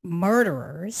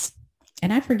murderers,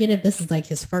 and I forget if this is like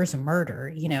his first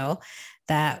murder,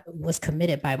 that was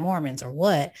committed by Mormons or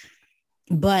what,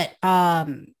 but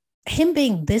him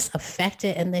being this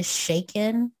affected and this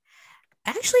shaken,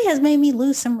 actually has made me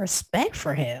lose some respect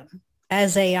for him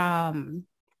as a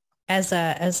as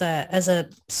a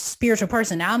spiritual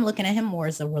person. Now I'm looking at him more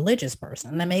as a religious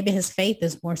person. That maybe his faith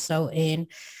is more so in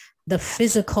the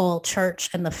physical church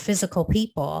and the physical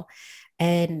people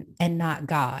and not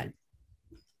God.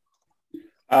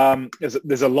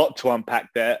 There's a lot to unpack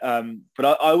there,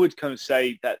 but I would kind of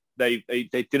say that they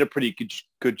did a pretty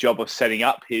good job of setting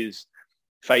up his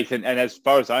faith, and as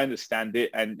far as I understand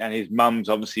it, and his mum's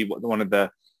obviously one of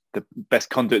the best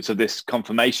conduits of this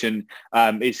confirmation,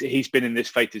 is he's been in this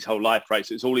faith his whole life, right?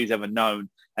 So it's all he's ever known,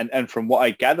 and from what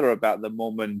I gather about the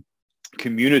Mormon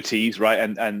communities, right,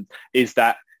 and is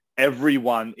that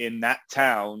everyone in that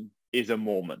town is a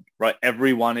Mormon, right?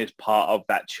 Everyone is part of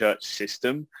that church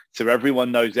system. So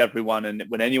everyone knows everyone. And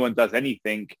when anyone does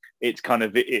anything, it's kind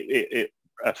of, it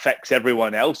affects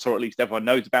everyone else, or at least everyone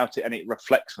knows about it, and it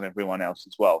reflects on everyone else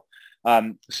as well.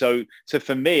 So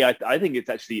for me, I think it's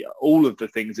actually all of the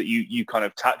things that you kind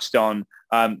of touched on,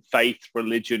 faith,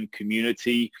 religion,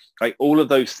 community, like all of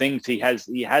those things he has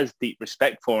deep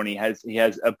respect for, and he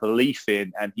has a belief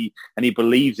in, and he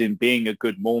believes in being a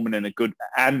good Mormon and a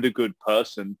good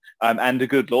person, and a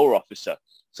good law officer.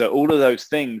 So all of those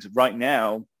things right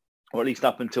now, or at least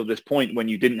up until this point when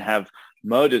you didn't have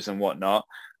murders and whatnot,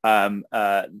 kind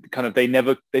of they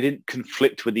didn't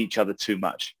conflict with each other too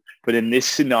much. But in this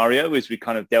scenario, as we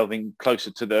kind of delving closer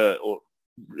to or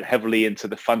heavily into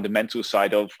the fundamental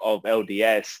side of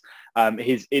LDS,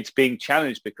 it's being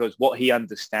challenged because what he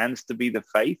understands to be the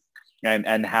faith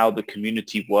and how the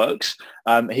community works,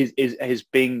 is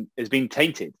being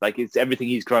tainted. Like, it's everything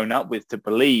he's grown up with to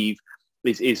believe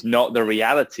is not the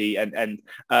reality. And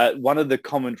one of the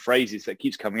common phrases that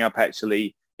keeps coming up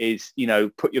actually is,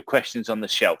 put your questions on the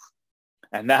shelf.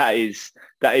 And that is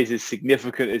as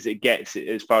significant as it gets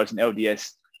as far as an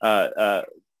LDS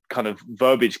kind of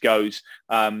verbiage goes.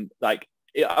 Like,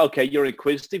 okay, you're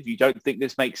inquisitive. You don't think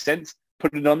this makes sense.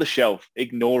 Put it on the shelf.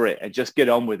 Ignore it and just get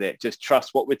on with it. Just trust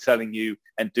what we're telling you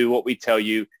and do what we tell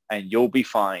you, and you'll be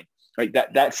fine. Like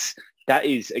that's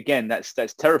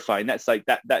terrifying. That's like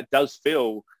that does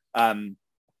feel.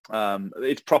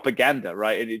 It's propaganda,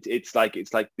 right? And it's like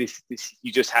this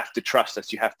you just have to trust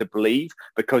us. You have to believe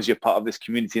because you're part of this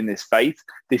community and this faith.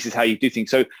 This is how you do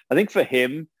things. So I think for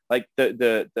him, like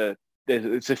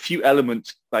there's a few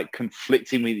elements like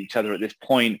conflicting with each other at this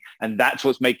point, and that's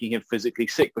what's making him physically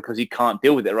sick, because he can't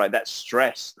deal with it, right? That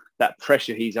stress, that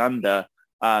pressure he's under,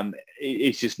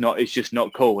 it's just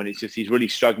not cool, and he's really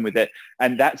struggling with it.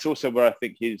 And that's also where I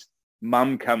think his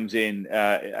mum comes in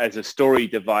as a story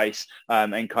device,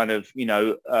 and kind of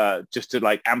just to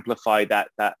like amplify that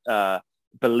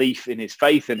belief in his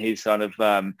faith and his sort of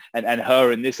and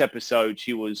her in this episode,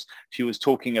 she was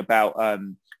talking about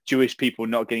Jewish people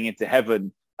not getting into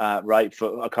heaven, right?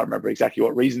 For I can't remember exactly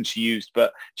what reason she used,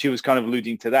 but she was kind of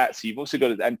alluding to that. So you've also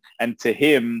got to, and to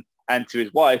him and to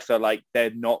his wife,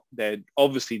 they're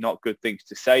obviously not good things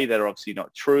to say. They're obviously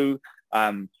not true.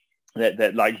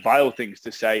 That like vile things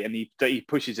to say, and he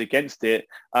pushes against it.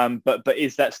 But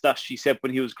is that stuff she said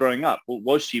when he was growing up? Well,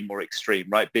 was she more extreme,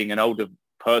 right? Being an older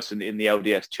person in the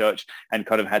LDS church, and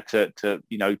kind of had to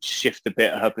shift a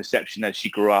bit of her perception as she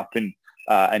grew up, and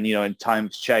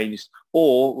times changed,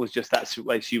 or was just that's the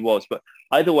way she was. But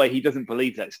either way, he doesn't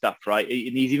believe that stuff, right?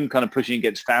 And he's even kind of pushing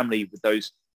against family with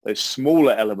those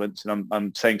smaller elements, and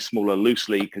I'm saying smaller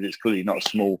loosely because it's clearly not a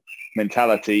small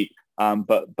mentality.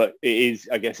 But it is,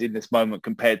 I guess, in this moment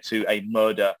compared to a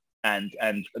murder and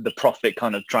the prophet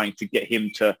kind of trying to get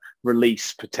him to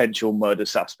release potential murder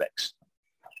suspects.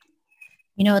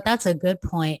 That's a good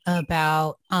point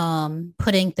about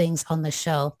putting things on the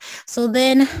shelf. So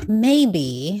then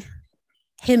maybe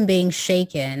him being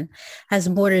shaken has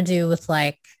more to do with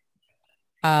like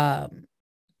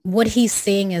what he's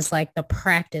seeing is like the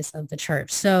practice of the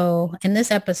church. So in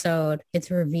this episode, it's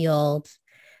revealed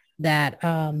that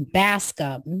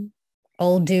Bascom,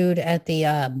 old dude at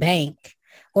the bank,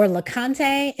 or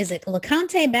LeConte, is it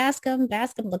LeConte Bascom,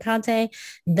 LeConte,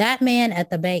 that man at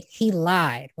the bank, he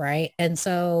lied, right? And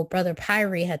so Brother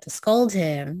Pyrie had to scold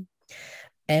him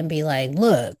and be like,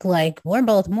 look, like, we're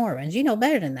both Mormons. You know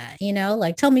better than that,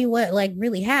 like, tell me what like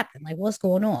really happened, like what's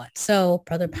going on. So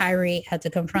Brother Pyrie had to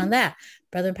confront that.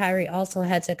 Brother Pyrie also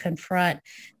had to confront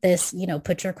this,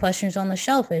 put your questions on the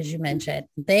shelf, as you mentioned.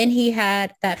 Then he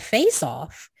had that face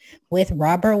off with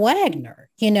Robert Wagner,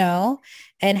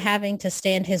 and having to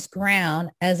stand his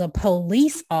ground as a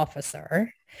police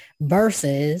officer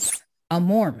versus a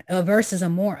Mormon,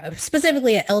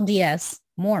 specifically an LDS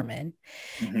Mormon.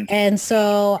 Mm-hmm. And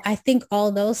so I think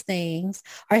all those things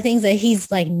are things that he's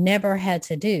like never had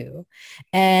to do.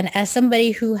 And as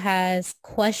somebody who has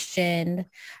questioned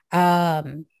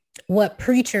um, what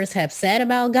preachers have said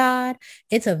about God,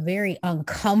 it's a very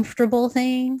uncomfortable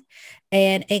thing.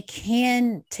 And it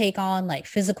can take on like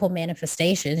physical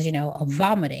manifestations, of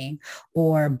vomiting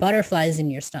or butterflies in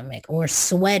your stomach or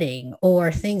sweating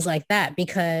or things like that,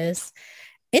 because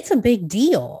it's a big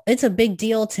deal. It's a big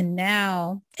deal to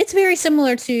now. It's very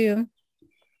similar to,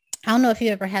 I don't know if you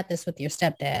ever had this with your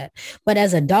stepdad, but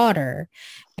as a daughter,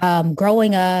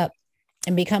 growing up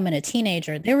and becoming a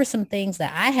teenager, there were some things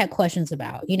that I had questions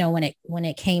about, when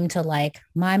it came to like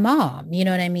my mom, you know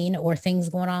what I mean? Or things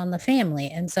going on in the family.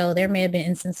 And so there may have been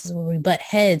instances where we butt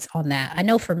heads on that. I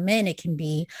know for men, it can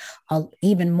be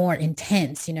even more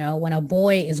intense, when a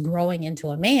boy is growing into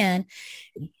a man,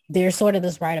 there's sort of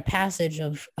this rite of passage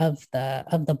of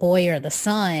the boy or the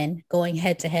son going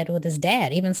head to head with his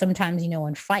dad, even sometimes,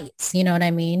 in fights, you know what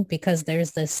I mean? Because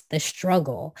there's this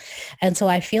struggle. And so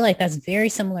I feel like that's very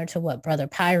similar to what Brother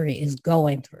Pyrie is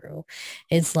going through.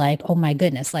 It's like, oh my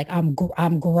goodness, like I'm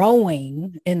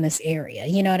growing in this area,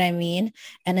 you know what I mean?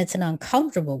 And it's an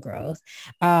uncomfortable growth.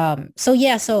 So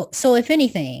yeah, so if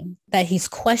anything that he's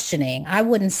questioning, I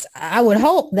would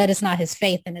hope that it's not his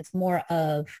faith and it's more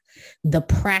of the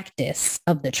practice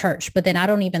of the church. But then I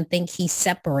don't even think he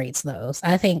separates those.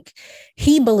 I think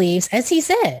he believes, as he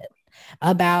said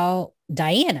about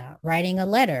Diana writing a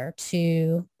letter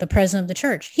to the president of the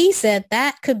church, he said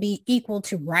that could be equal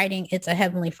to writing "It's a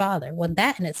Heavenly Father," when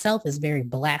that in itself is very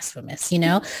blasphemous,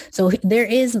 So there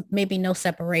is maybe no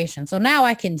separation. So now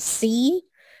I can see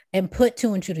and put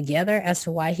two and two together as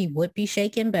to why he would be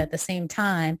shaken. But at the same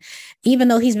time, even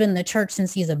though he's been in the church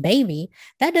since he's a baby,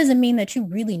 that doesn't mean that you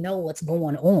really know what's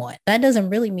going on. That doesn't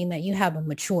really mean that you have a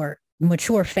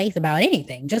mature faith about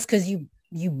anything. Just because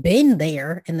you've been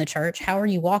there in the church, how are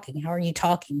you walking? How are you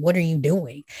talking? What are you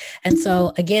doing? And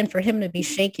so again, for him to be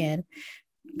shaken,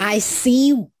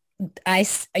 two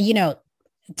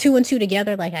and two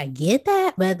together, like I get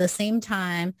that. But at the same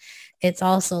time, it's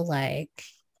also like,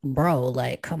 bro,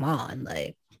 like, come on,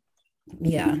 like,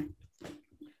 yeah.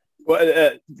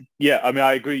 Well, yeah, I mean,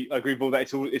 I agree with all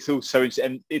that. It's all so interesting.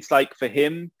 And it's like for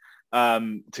him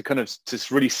to kind of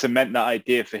just really cement that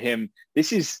idea for him,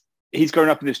 he's grown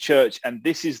up in this church and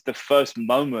this is the first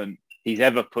moment he's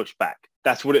ever pushed back.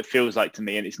 That's what it feels like to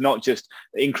me. And it's not just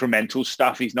incremental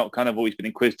stuff. He's not kind of always been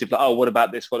inquisitive, like, oh, what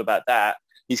about this? What about that?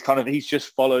 He's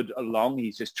just followed along.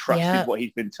 He's just trusted what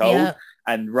he's been told. Yeah.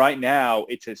 And right now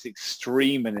it's as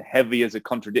extreme and heavy as a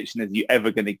contradiction as you're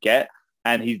ever going to get.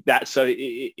 And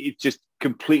it's just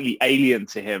completely alien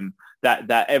to him that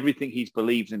everything he's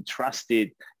believed and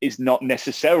trusted is not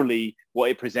necessarily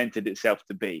what it presented itself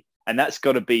to be. And that's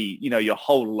got to be, your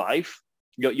whole life.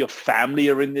 Your family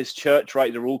are in this church,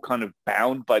 right? They're all kind of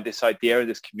bound by this idea of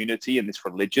this community and this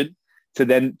religion. To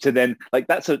then like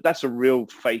that's a real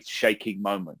faith shaking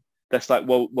moment. That's like,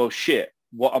 well shit,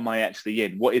 what am I actually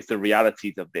in? What is the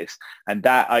realities of this? And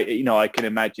that I can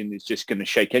imagine is just going to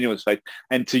shake anyone's faith.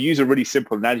 And to use a really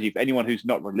simple analogy, for anyone who's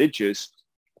not religious,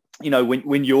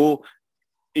 when you're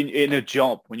in a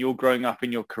job, when you're growing up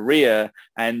in your career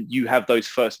and you have those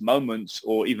first moments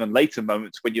or even later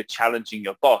moments when you're challenging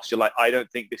your boss, you're like, I don't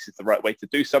think this is the right way to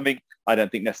do something. I don't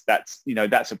think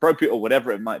that's appropriate or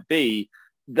whatever it might be.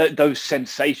 Those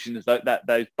sensations,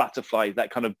 those butterflies, that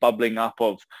kind of bubbling up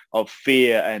of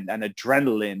fear and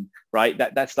adrenaline, right?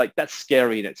 That's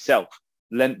scary in itself.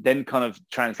 Then kind of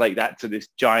translate that to this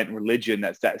giant religion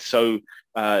that's so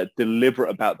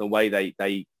deliberate about the way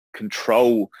they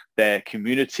control their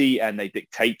community and they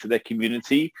dictate to their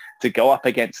community. To go up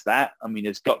against that, I mean,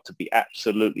 it's got to be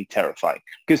absolutely terrifying.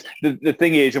 Because the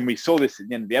thing is, and we saw this at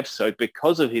the end of the episode,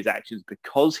 because of his actions,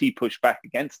 because he pushed back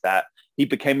against that, he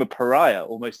became a pariah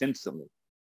almost instantly.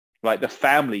 Like the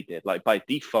family did, like by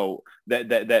default,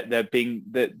 they're being,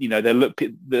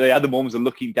 the other Mormons are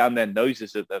looking down their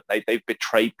noses at them. They've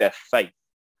betrayed their faith.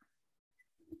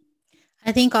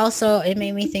 I think also it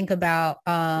made me think about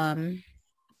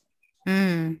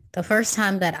the first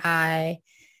time that I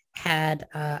had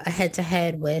a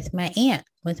head-to-head with my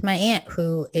aunt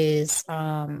who is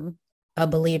a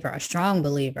believer, a strong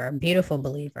believer, a beautiful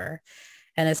believer,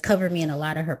 and has covered me in a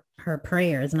lot of her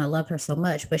prayers, and I love her so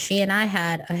much. But she and I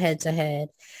had a head-to-head,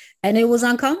 and it was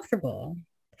uncomfortable.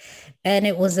 And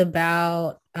it was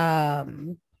about,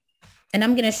 and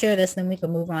I'm going to share this, then we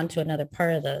can move on to another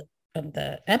part of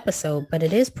the episode, but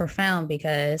it is profound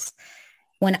because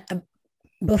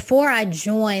before I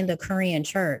joined the Korean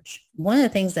church, one of the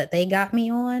things that they got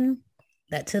me on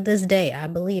that to this day I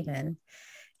believe in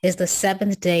is the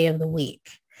seventh day of the week.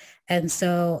 And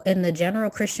so in the general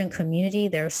Christian community,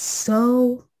 there's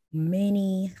so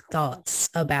many thoughts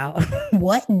about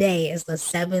what day is the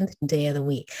seventh day of the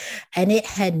week. And it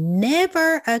had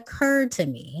never occurred to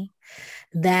me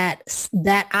that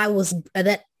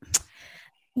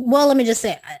let me just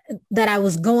say that I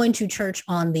was going to church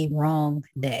on the wrong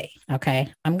day.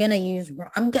 Okay.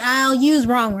 I'll use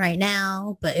wrong right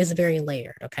now, but it's very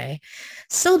layered. Okay.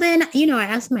 So then, I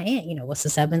asked my aunt, what's the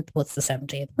seventh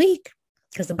day of the week?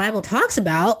 Because the Bible talks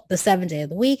about the seventh day of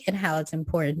the week and how it's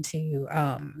important to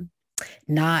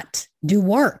not do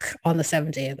work on the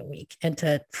seventh day of the week and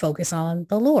to focus on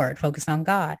the Lord, focus on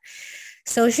God.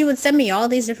 So she would send me all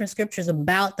these different scriptures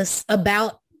about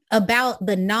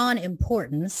the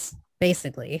non-importance,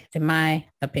 basically, in my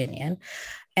opinion,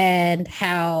 and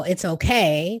how it's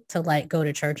okay to like go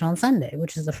to church on Sunday,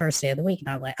 which is the first day of the week. And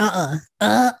I'm like,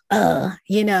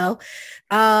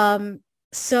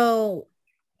 so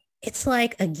it's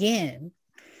like, again,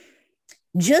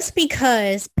 just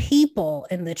because people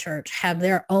in the church have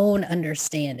their own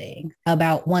understanding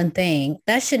about one thing,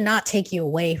 that should not take you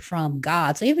away from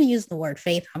God. So even use the word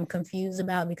faith, I'm confused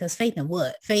about, because faith in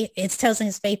what? Faith, it's testing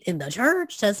his faith in the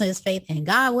church, testing his faith in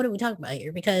God. What are we talking about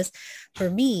here? Because for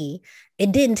me,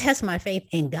 it didn't test my faith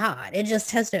in God. It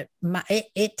just tested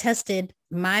it tested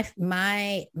my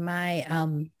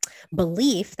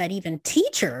belief that even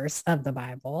teachers of the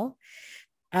Bible,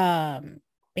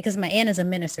 because my aunt is a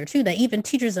minister too, that even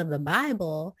teachers of the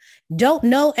Bible don't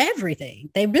know everything.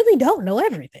 They really don't know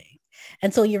everything.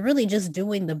 And so you're really just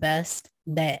doing the best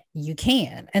that you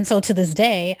can. And so to this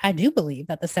day, I do believe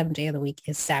that the seventh day of the week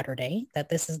is Saturday, that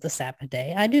this is the Sabbath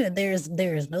day. I do. There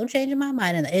is no change in my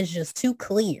mind, and it's just too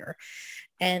clear.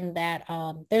 And that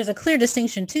there's a clear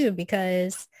distinction too,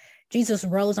 because Jesus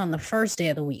rose on the first day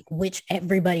of the week, which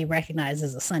everybody recognizes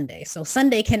as a Sunday. So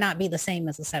Sunday cannot be the same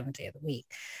as the seventh day of the week.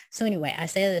 So anyway, I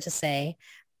say that to say,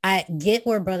 I get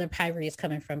where Brother Pyrie is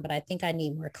coming from, but I think I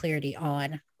need more clarity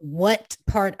on what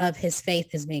part of his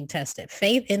faith is being tested.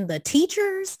 Faith in the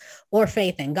teachers or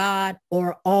faith in God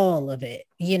or all of it,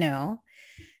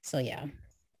 So yeah.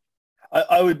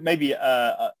 I would maybe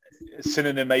a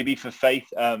synonym maybe for faith,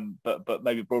 but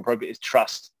maybe more appropriate is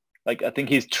trust. Like, I think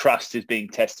his trust is being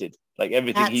tested. Like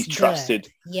everything he's trusted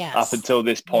up until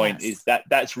this point is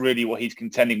that's really what he's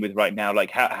contending with right now.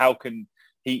 Like how can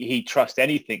he trust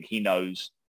anything he knows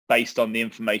based on the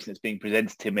information that's being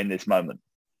presented to him in this moment?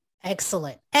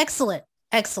 Excellent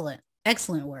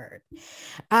word.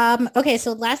 Okay,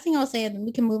 so last thing I'll say, and then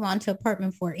we can move on to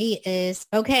apartment 4E, is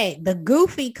the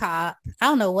goofy cop. I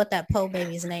don't know what that Poe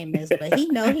baby's name is, but he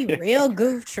real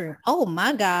goof troop. Oh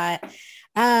my God.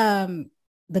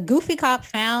 The goofy cop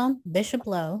found Bishop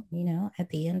Lowe, at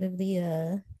the end of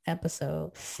the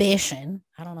episode, fishing.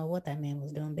 I don't know what that man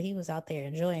was doing, but he was out there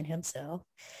enjoying himself.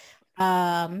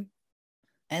 And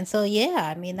so,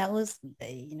 that was,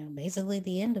 basically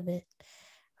the end of it.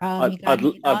 You got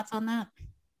any thoughts on that?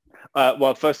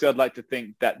 Well, firstly, I'd like to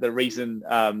think that the reason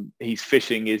he's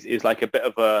fishing is like a bit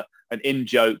of an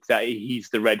in-joke that he's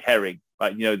the red herring.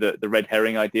 Right, the red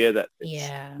herring idea that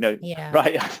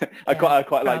right. I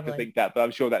quite like to think that, but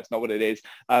I'm sure that's not what it is.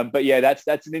 But yeah,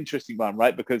 that's an interesting one,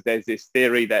 right? Because there's this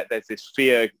theory that there's this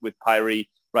fear with Pyrie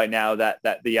right now that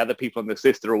the other people on this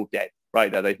list are all dead,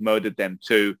 right? That they've murdered them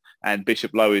too, and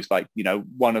Bishop Lowe is like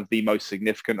one of the most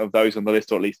significant of those on the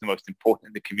list, or at least the most important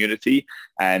in the community.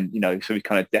 And so he's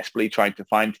kind of desperately trying to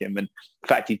find him. And in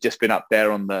fact, he's just been up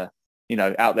there on the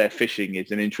out there fishing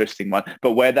is an interesting one.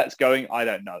 But where that's going, I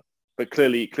don't know. But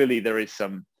clearly there is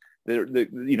some,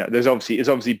 it's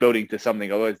obviously building to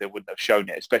something, otherwise they wouldn't have shown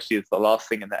it, especially as the last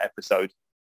thing in that episode.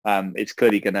 It's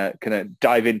clearly gonna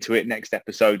dive into it next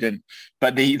episode.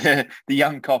 But the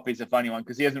young cop is a funny one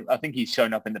because I think he's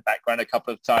shown up in the background a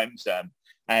couple of times.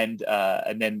 And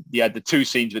then you had the two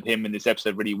scenes with him in this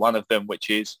episode, really one of them,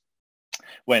 which is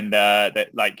when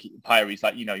Pyrie's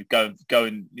like, go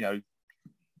and,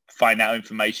 find out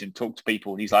information, talk to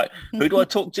people, and he's like, who do I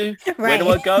talk to? Where do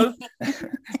I go?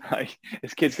 Like,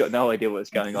 this kid's got no idea what's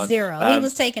going on. Zero. He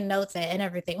was taking notes and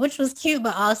everything, which was cute,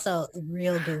 but also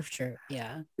real goof troop.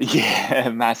 Yeah,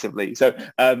 massively. So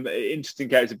interesting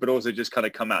character, but also just kind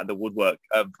of come out of the woodwork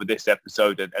for this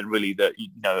episode, and really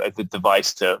as a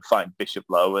device to find Bishop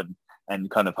Lowe and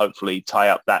kind of hopefully tie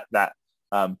up that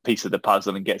piece of the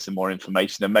puzzle and get some more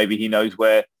information, and maybe he knows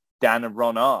where Dan and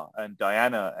Ron are, and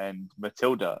Diana and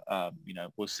Matilda.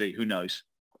 We'll see. Who knows?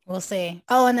 We'll see.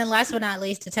 Oh, and then last but not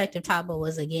least, Detective Tabo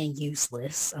was again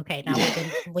useless. Okay, now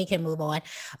we can move on.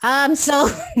 So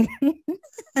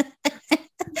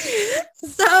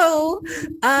So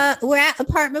we're at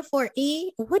apartment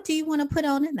 4E. What do you want to put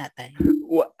on in that thing?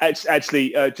 Well,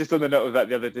 actually, just on the note of that,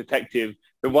 the other detective,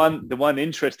 the one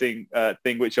interesting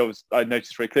thing which I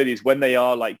noticed very clearly is when they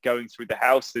are like going through the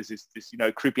house, there's this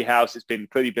creepy house. It's been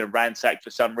clearly been ransacked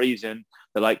for some reason.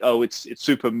 They're like, oh, it's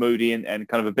super moody and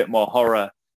kind of a bit more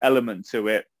horror element to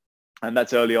it, and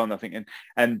that's early on, I think.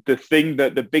 And the thing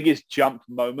that the biggest jump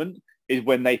moment is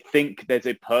when they think there's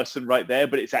a person right there,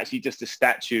 but it's actually just a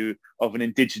statue of an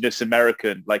indigenous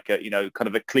American, like a kind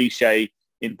of a cliche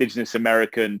indigenous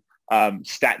American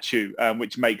statue,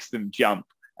 which makes them jump.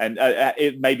 And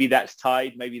maybe that's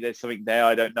tied, maybe there's something there,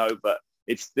 I don't know, but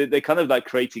they're kind of like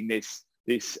creating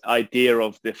this idea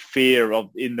of the fear of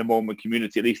in the Mormon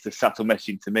community, at least the subtle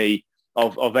messaging to me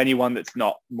of anyone that's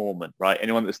not Mormon, right?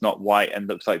 Anyone that's not white and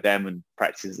looks like them and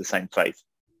practices the same faith.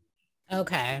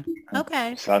 Okay.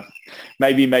 So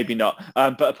maybe not.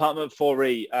 But apartment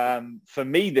 4E, for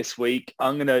me this week,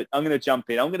 I'm gonna jump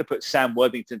in. I'm gonna put Sam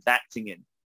Worthington's acting in.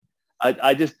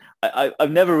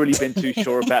 I've never really been too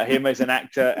sure about him as an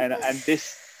actor, and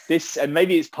this and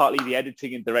maybe it's partly the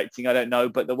editing and directing, I don't know,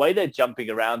 but the way they're jumping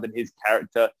around and his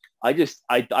character, I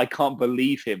can't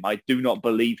believe him. I do not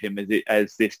believe him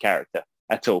as this character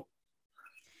at all.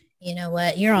 You know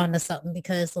what? You're on to something,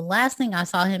 because the last thing I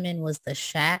saw him in was The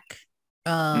Shack.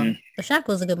 The Shack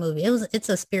was a good movie. It's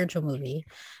a spiritual movie.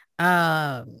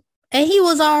 And he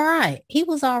was all right.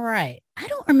 I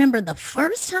don't remember the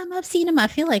first time I've seen him. I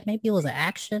feel like maybe it was an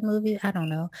action movie. I don't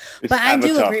know. But I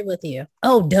do agree with you.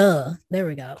 Oh, duh. There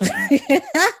we go.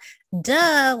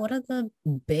 Duh. One of the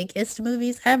biggest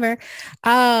movies ever.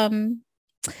 Yeah,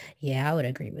 I would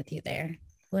agree with you there.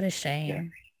 What a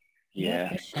shame.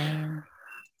 Yeah. What a shame.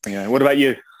 Yeah. What about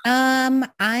you? I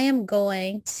am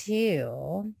going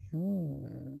to,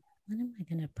 what am I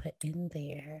going to put in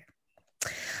there?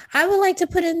 I would like to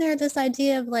put in there this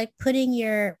idea of like putting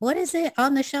your, what is it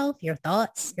on the shelf? Your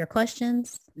thoughts, your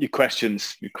questions. Your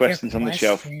questions on the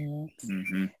shelf.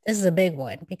 Mm-hmm. This is a big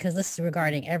one because this is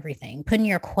regarding everything. Putting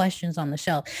your questions on the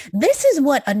shelf. This is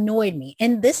what annoyed me.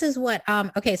 And this is what,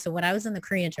 okay, so when I was in the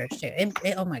Korean church too,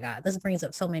 oh my God, this brings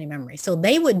up so many memories. So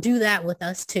they would do that with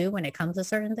us too when it comes to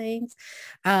certain things.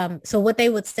 So what they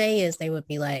would say is they would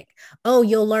be like, oh,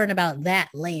 you'll learn about that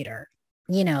later.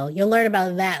 You'll learn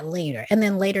about that later. And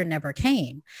then later never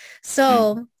came.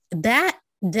 So that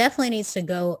definitely needs to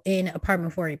go in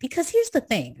apartment 4E, because here's the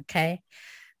thing. Okay.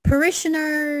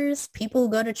 Parishioners, people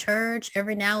who go to church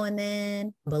every now and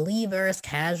then, believers,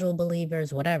 casual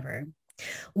believers, whatever.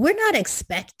 We're not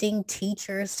expecting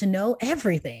teachers to know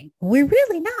everything. We're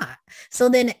really not. So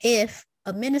then if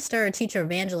a minister, a teacher,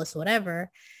 evangelist,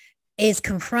 whatever, is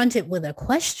confronted with a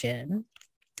question,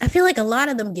 I feel like a lot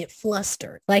of them get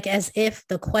flustered, like as if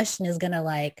the question is going to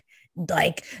like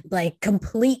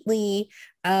completely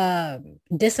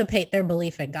dissipate their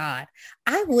belief in God.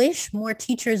 I wish more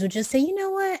teachers would just say, you know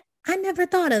what? I never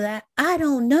thought of that. I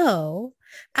don't know.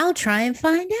 I'll try and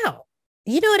find out.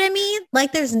 You know what I mean?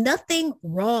 Like there's nothing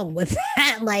wrong with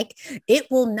that. Like it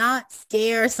will not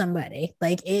scare somebody.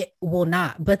 Like it will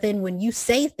not. But then when you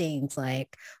say things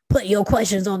like put your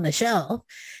questions on the shelf,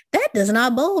 that does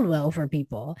not bode well for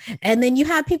people. And then you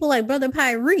have people like Brother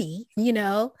Pyrie,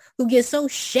 who get so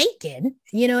shaken,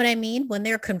 you know what I mean? When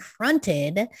they're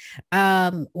confronted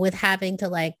with having to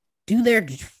like do their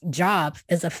job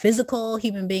as a physical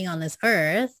human being on this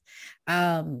earth.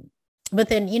 But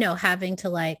then, having to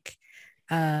like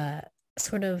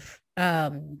sort of,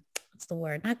 what's the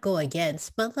word? Not go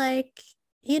against, but like,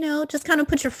 just kind of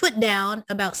put your foot down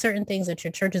about certain things that your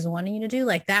church is wanting you to do.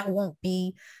 Like that won't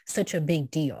be such a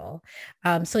big deal.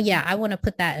 So yeah, I want to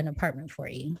put that in apartment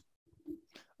 4E.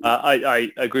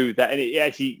 I agree with that. And it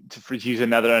actually, to use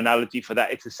another analogy for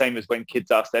that, it's the same as when kids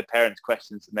ask their parents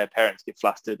questions and their parents get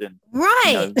flustered. And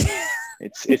right.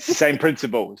 It's the same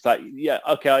principle. It's like, yeah,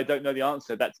 okay, I don't know the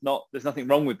answer. There's nothing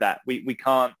wrong with that. We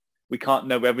can't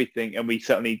know everything, and we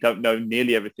certainly don't know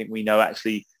nearly everything. We know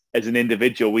actually as an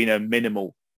individual, we know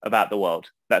minimal about the world.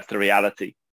 That's the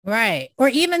reality. Right. Or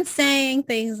even saying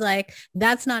things like,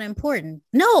 that's not important.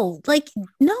 No,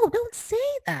 don't say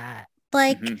that.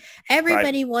 Like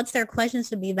everybody wants their questions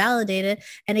to be validated.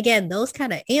 And again, those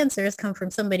kind of answers come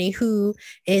from somebody who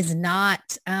is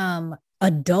not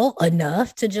adult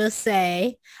enough to just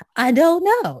say, I don't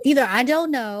know. Either I don't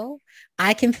know,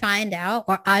 I can find out,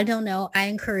 or I don't know, I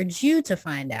encourage you to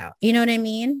find out. You know what I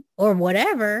mean? Or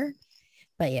whatever.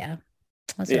 But yeah.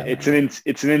 It's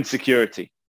an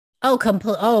insecurity. Oh,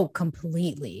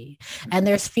 completely. And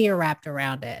there's fear wrapped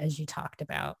around it, as you talked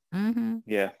about. Mm-hmm.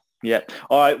 Yeah.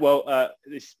 All right. Well,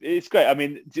 it's great. I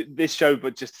mean, this show,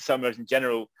 but just to summarize in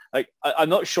general, I'm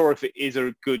not sure if it is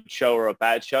a good show or a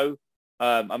bad show.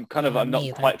 I'm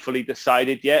not quite fully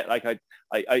decided yet. Like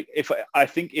I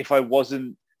think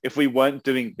if we weren't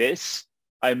doing this,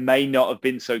 I may not have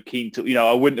been so keen to,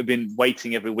 I wouldn't have been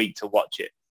waiting every week to watch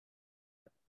it.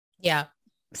 Yeah,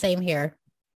 same here.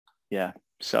 Yeah.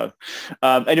 So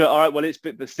anyway, all right. Well, this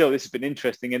has been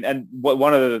interesting. And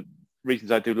one of the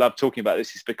reasons I do love talking about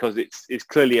this is because it's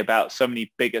clearly about so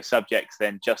many bigger subjects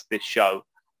than just this show,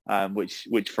 which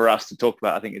for us to talk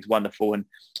about, I think is wonderful. And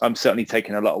I'm certainly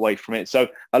taking a lot away from it. So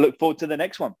I look forward to the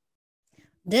next one.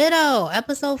 Ditto.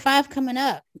 Episode 5 coming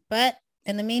up. But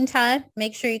in the meantime,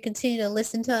 make sure you continue to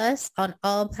listen to us on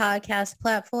all podcast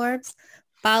platforms.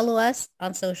 Follow us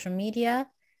on social media.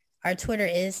 Our Twitter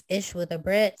is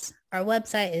ishwithabrit. Our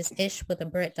website is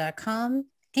ishwithabrit.com.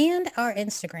 And our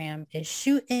Instagram is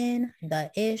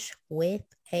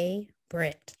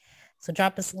shootintheishwithabrit. So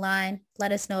drop us a line.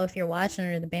 Let us know if you're watching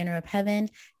under the banner of heaven.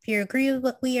 If you agree with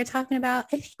what we are talking about.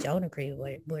 If you don't agree with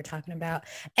what we're talking about.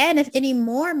 And if any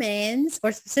Mormons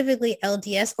or specifically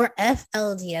LDS or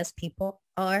FLDS people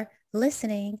are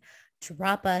listening,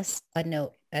 drop us a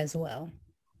note as well.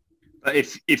 But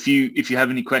if you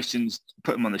have any questions,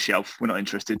 put them on the shelf. We're not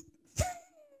interested.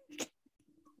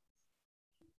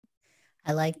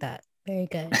 I like that. Very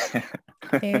good.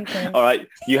 Very good. All right.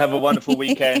 You have a wonderful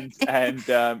weekend and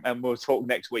we'll talk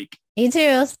next week. You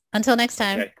too. Until next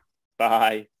time. Okay.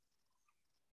 Bye.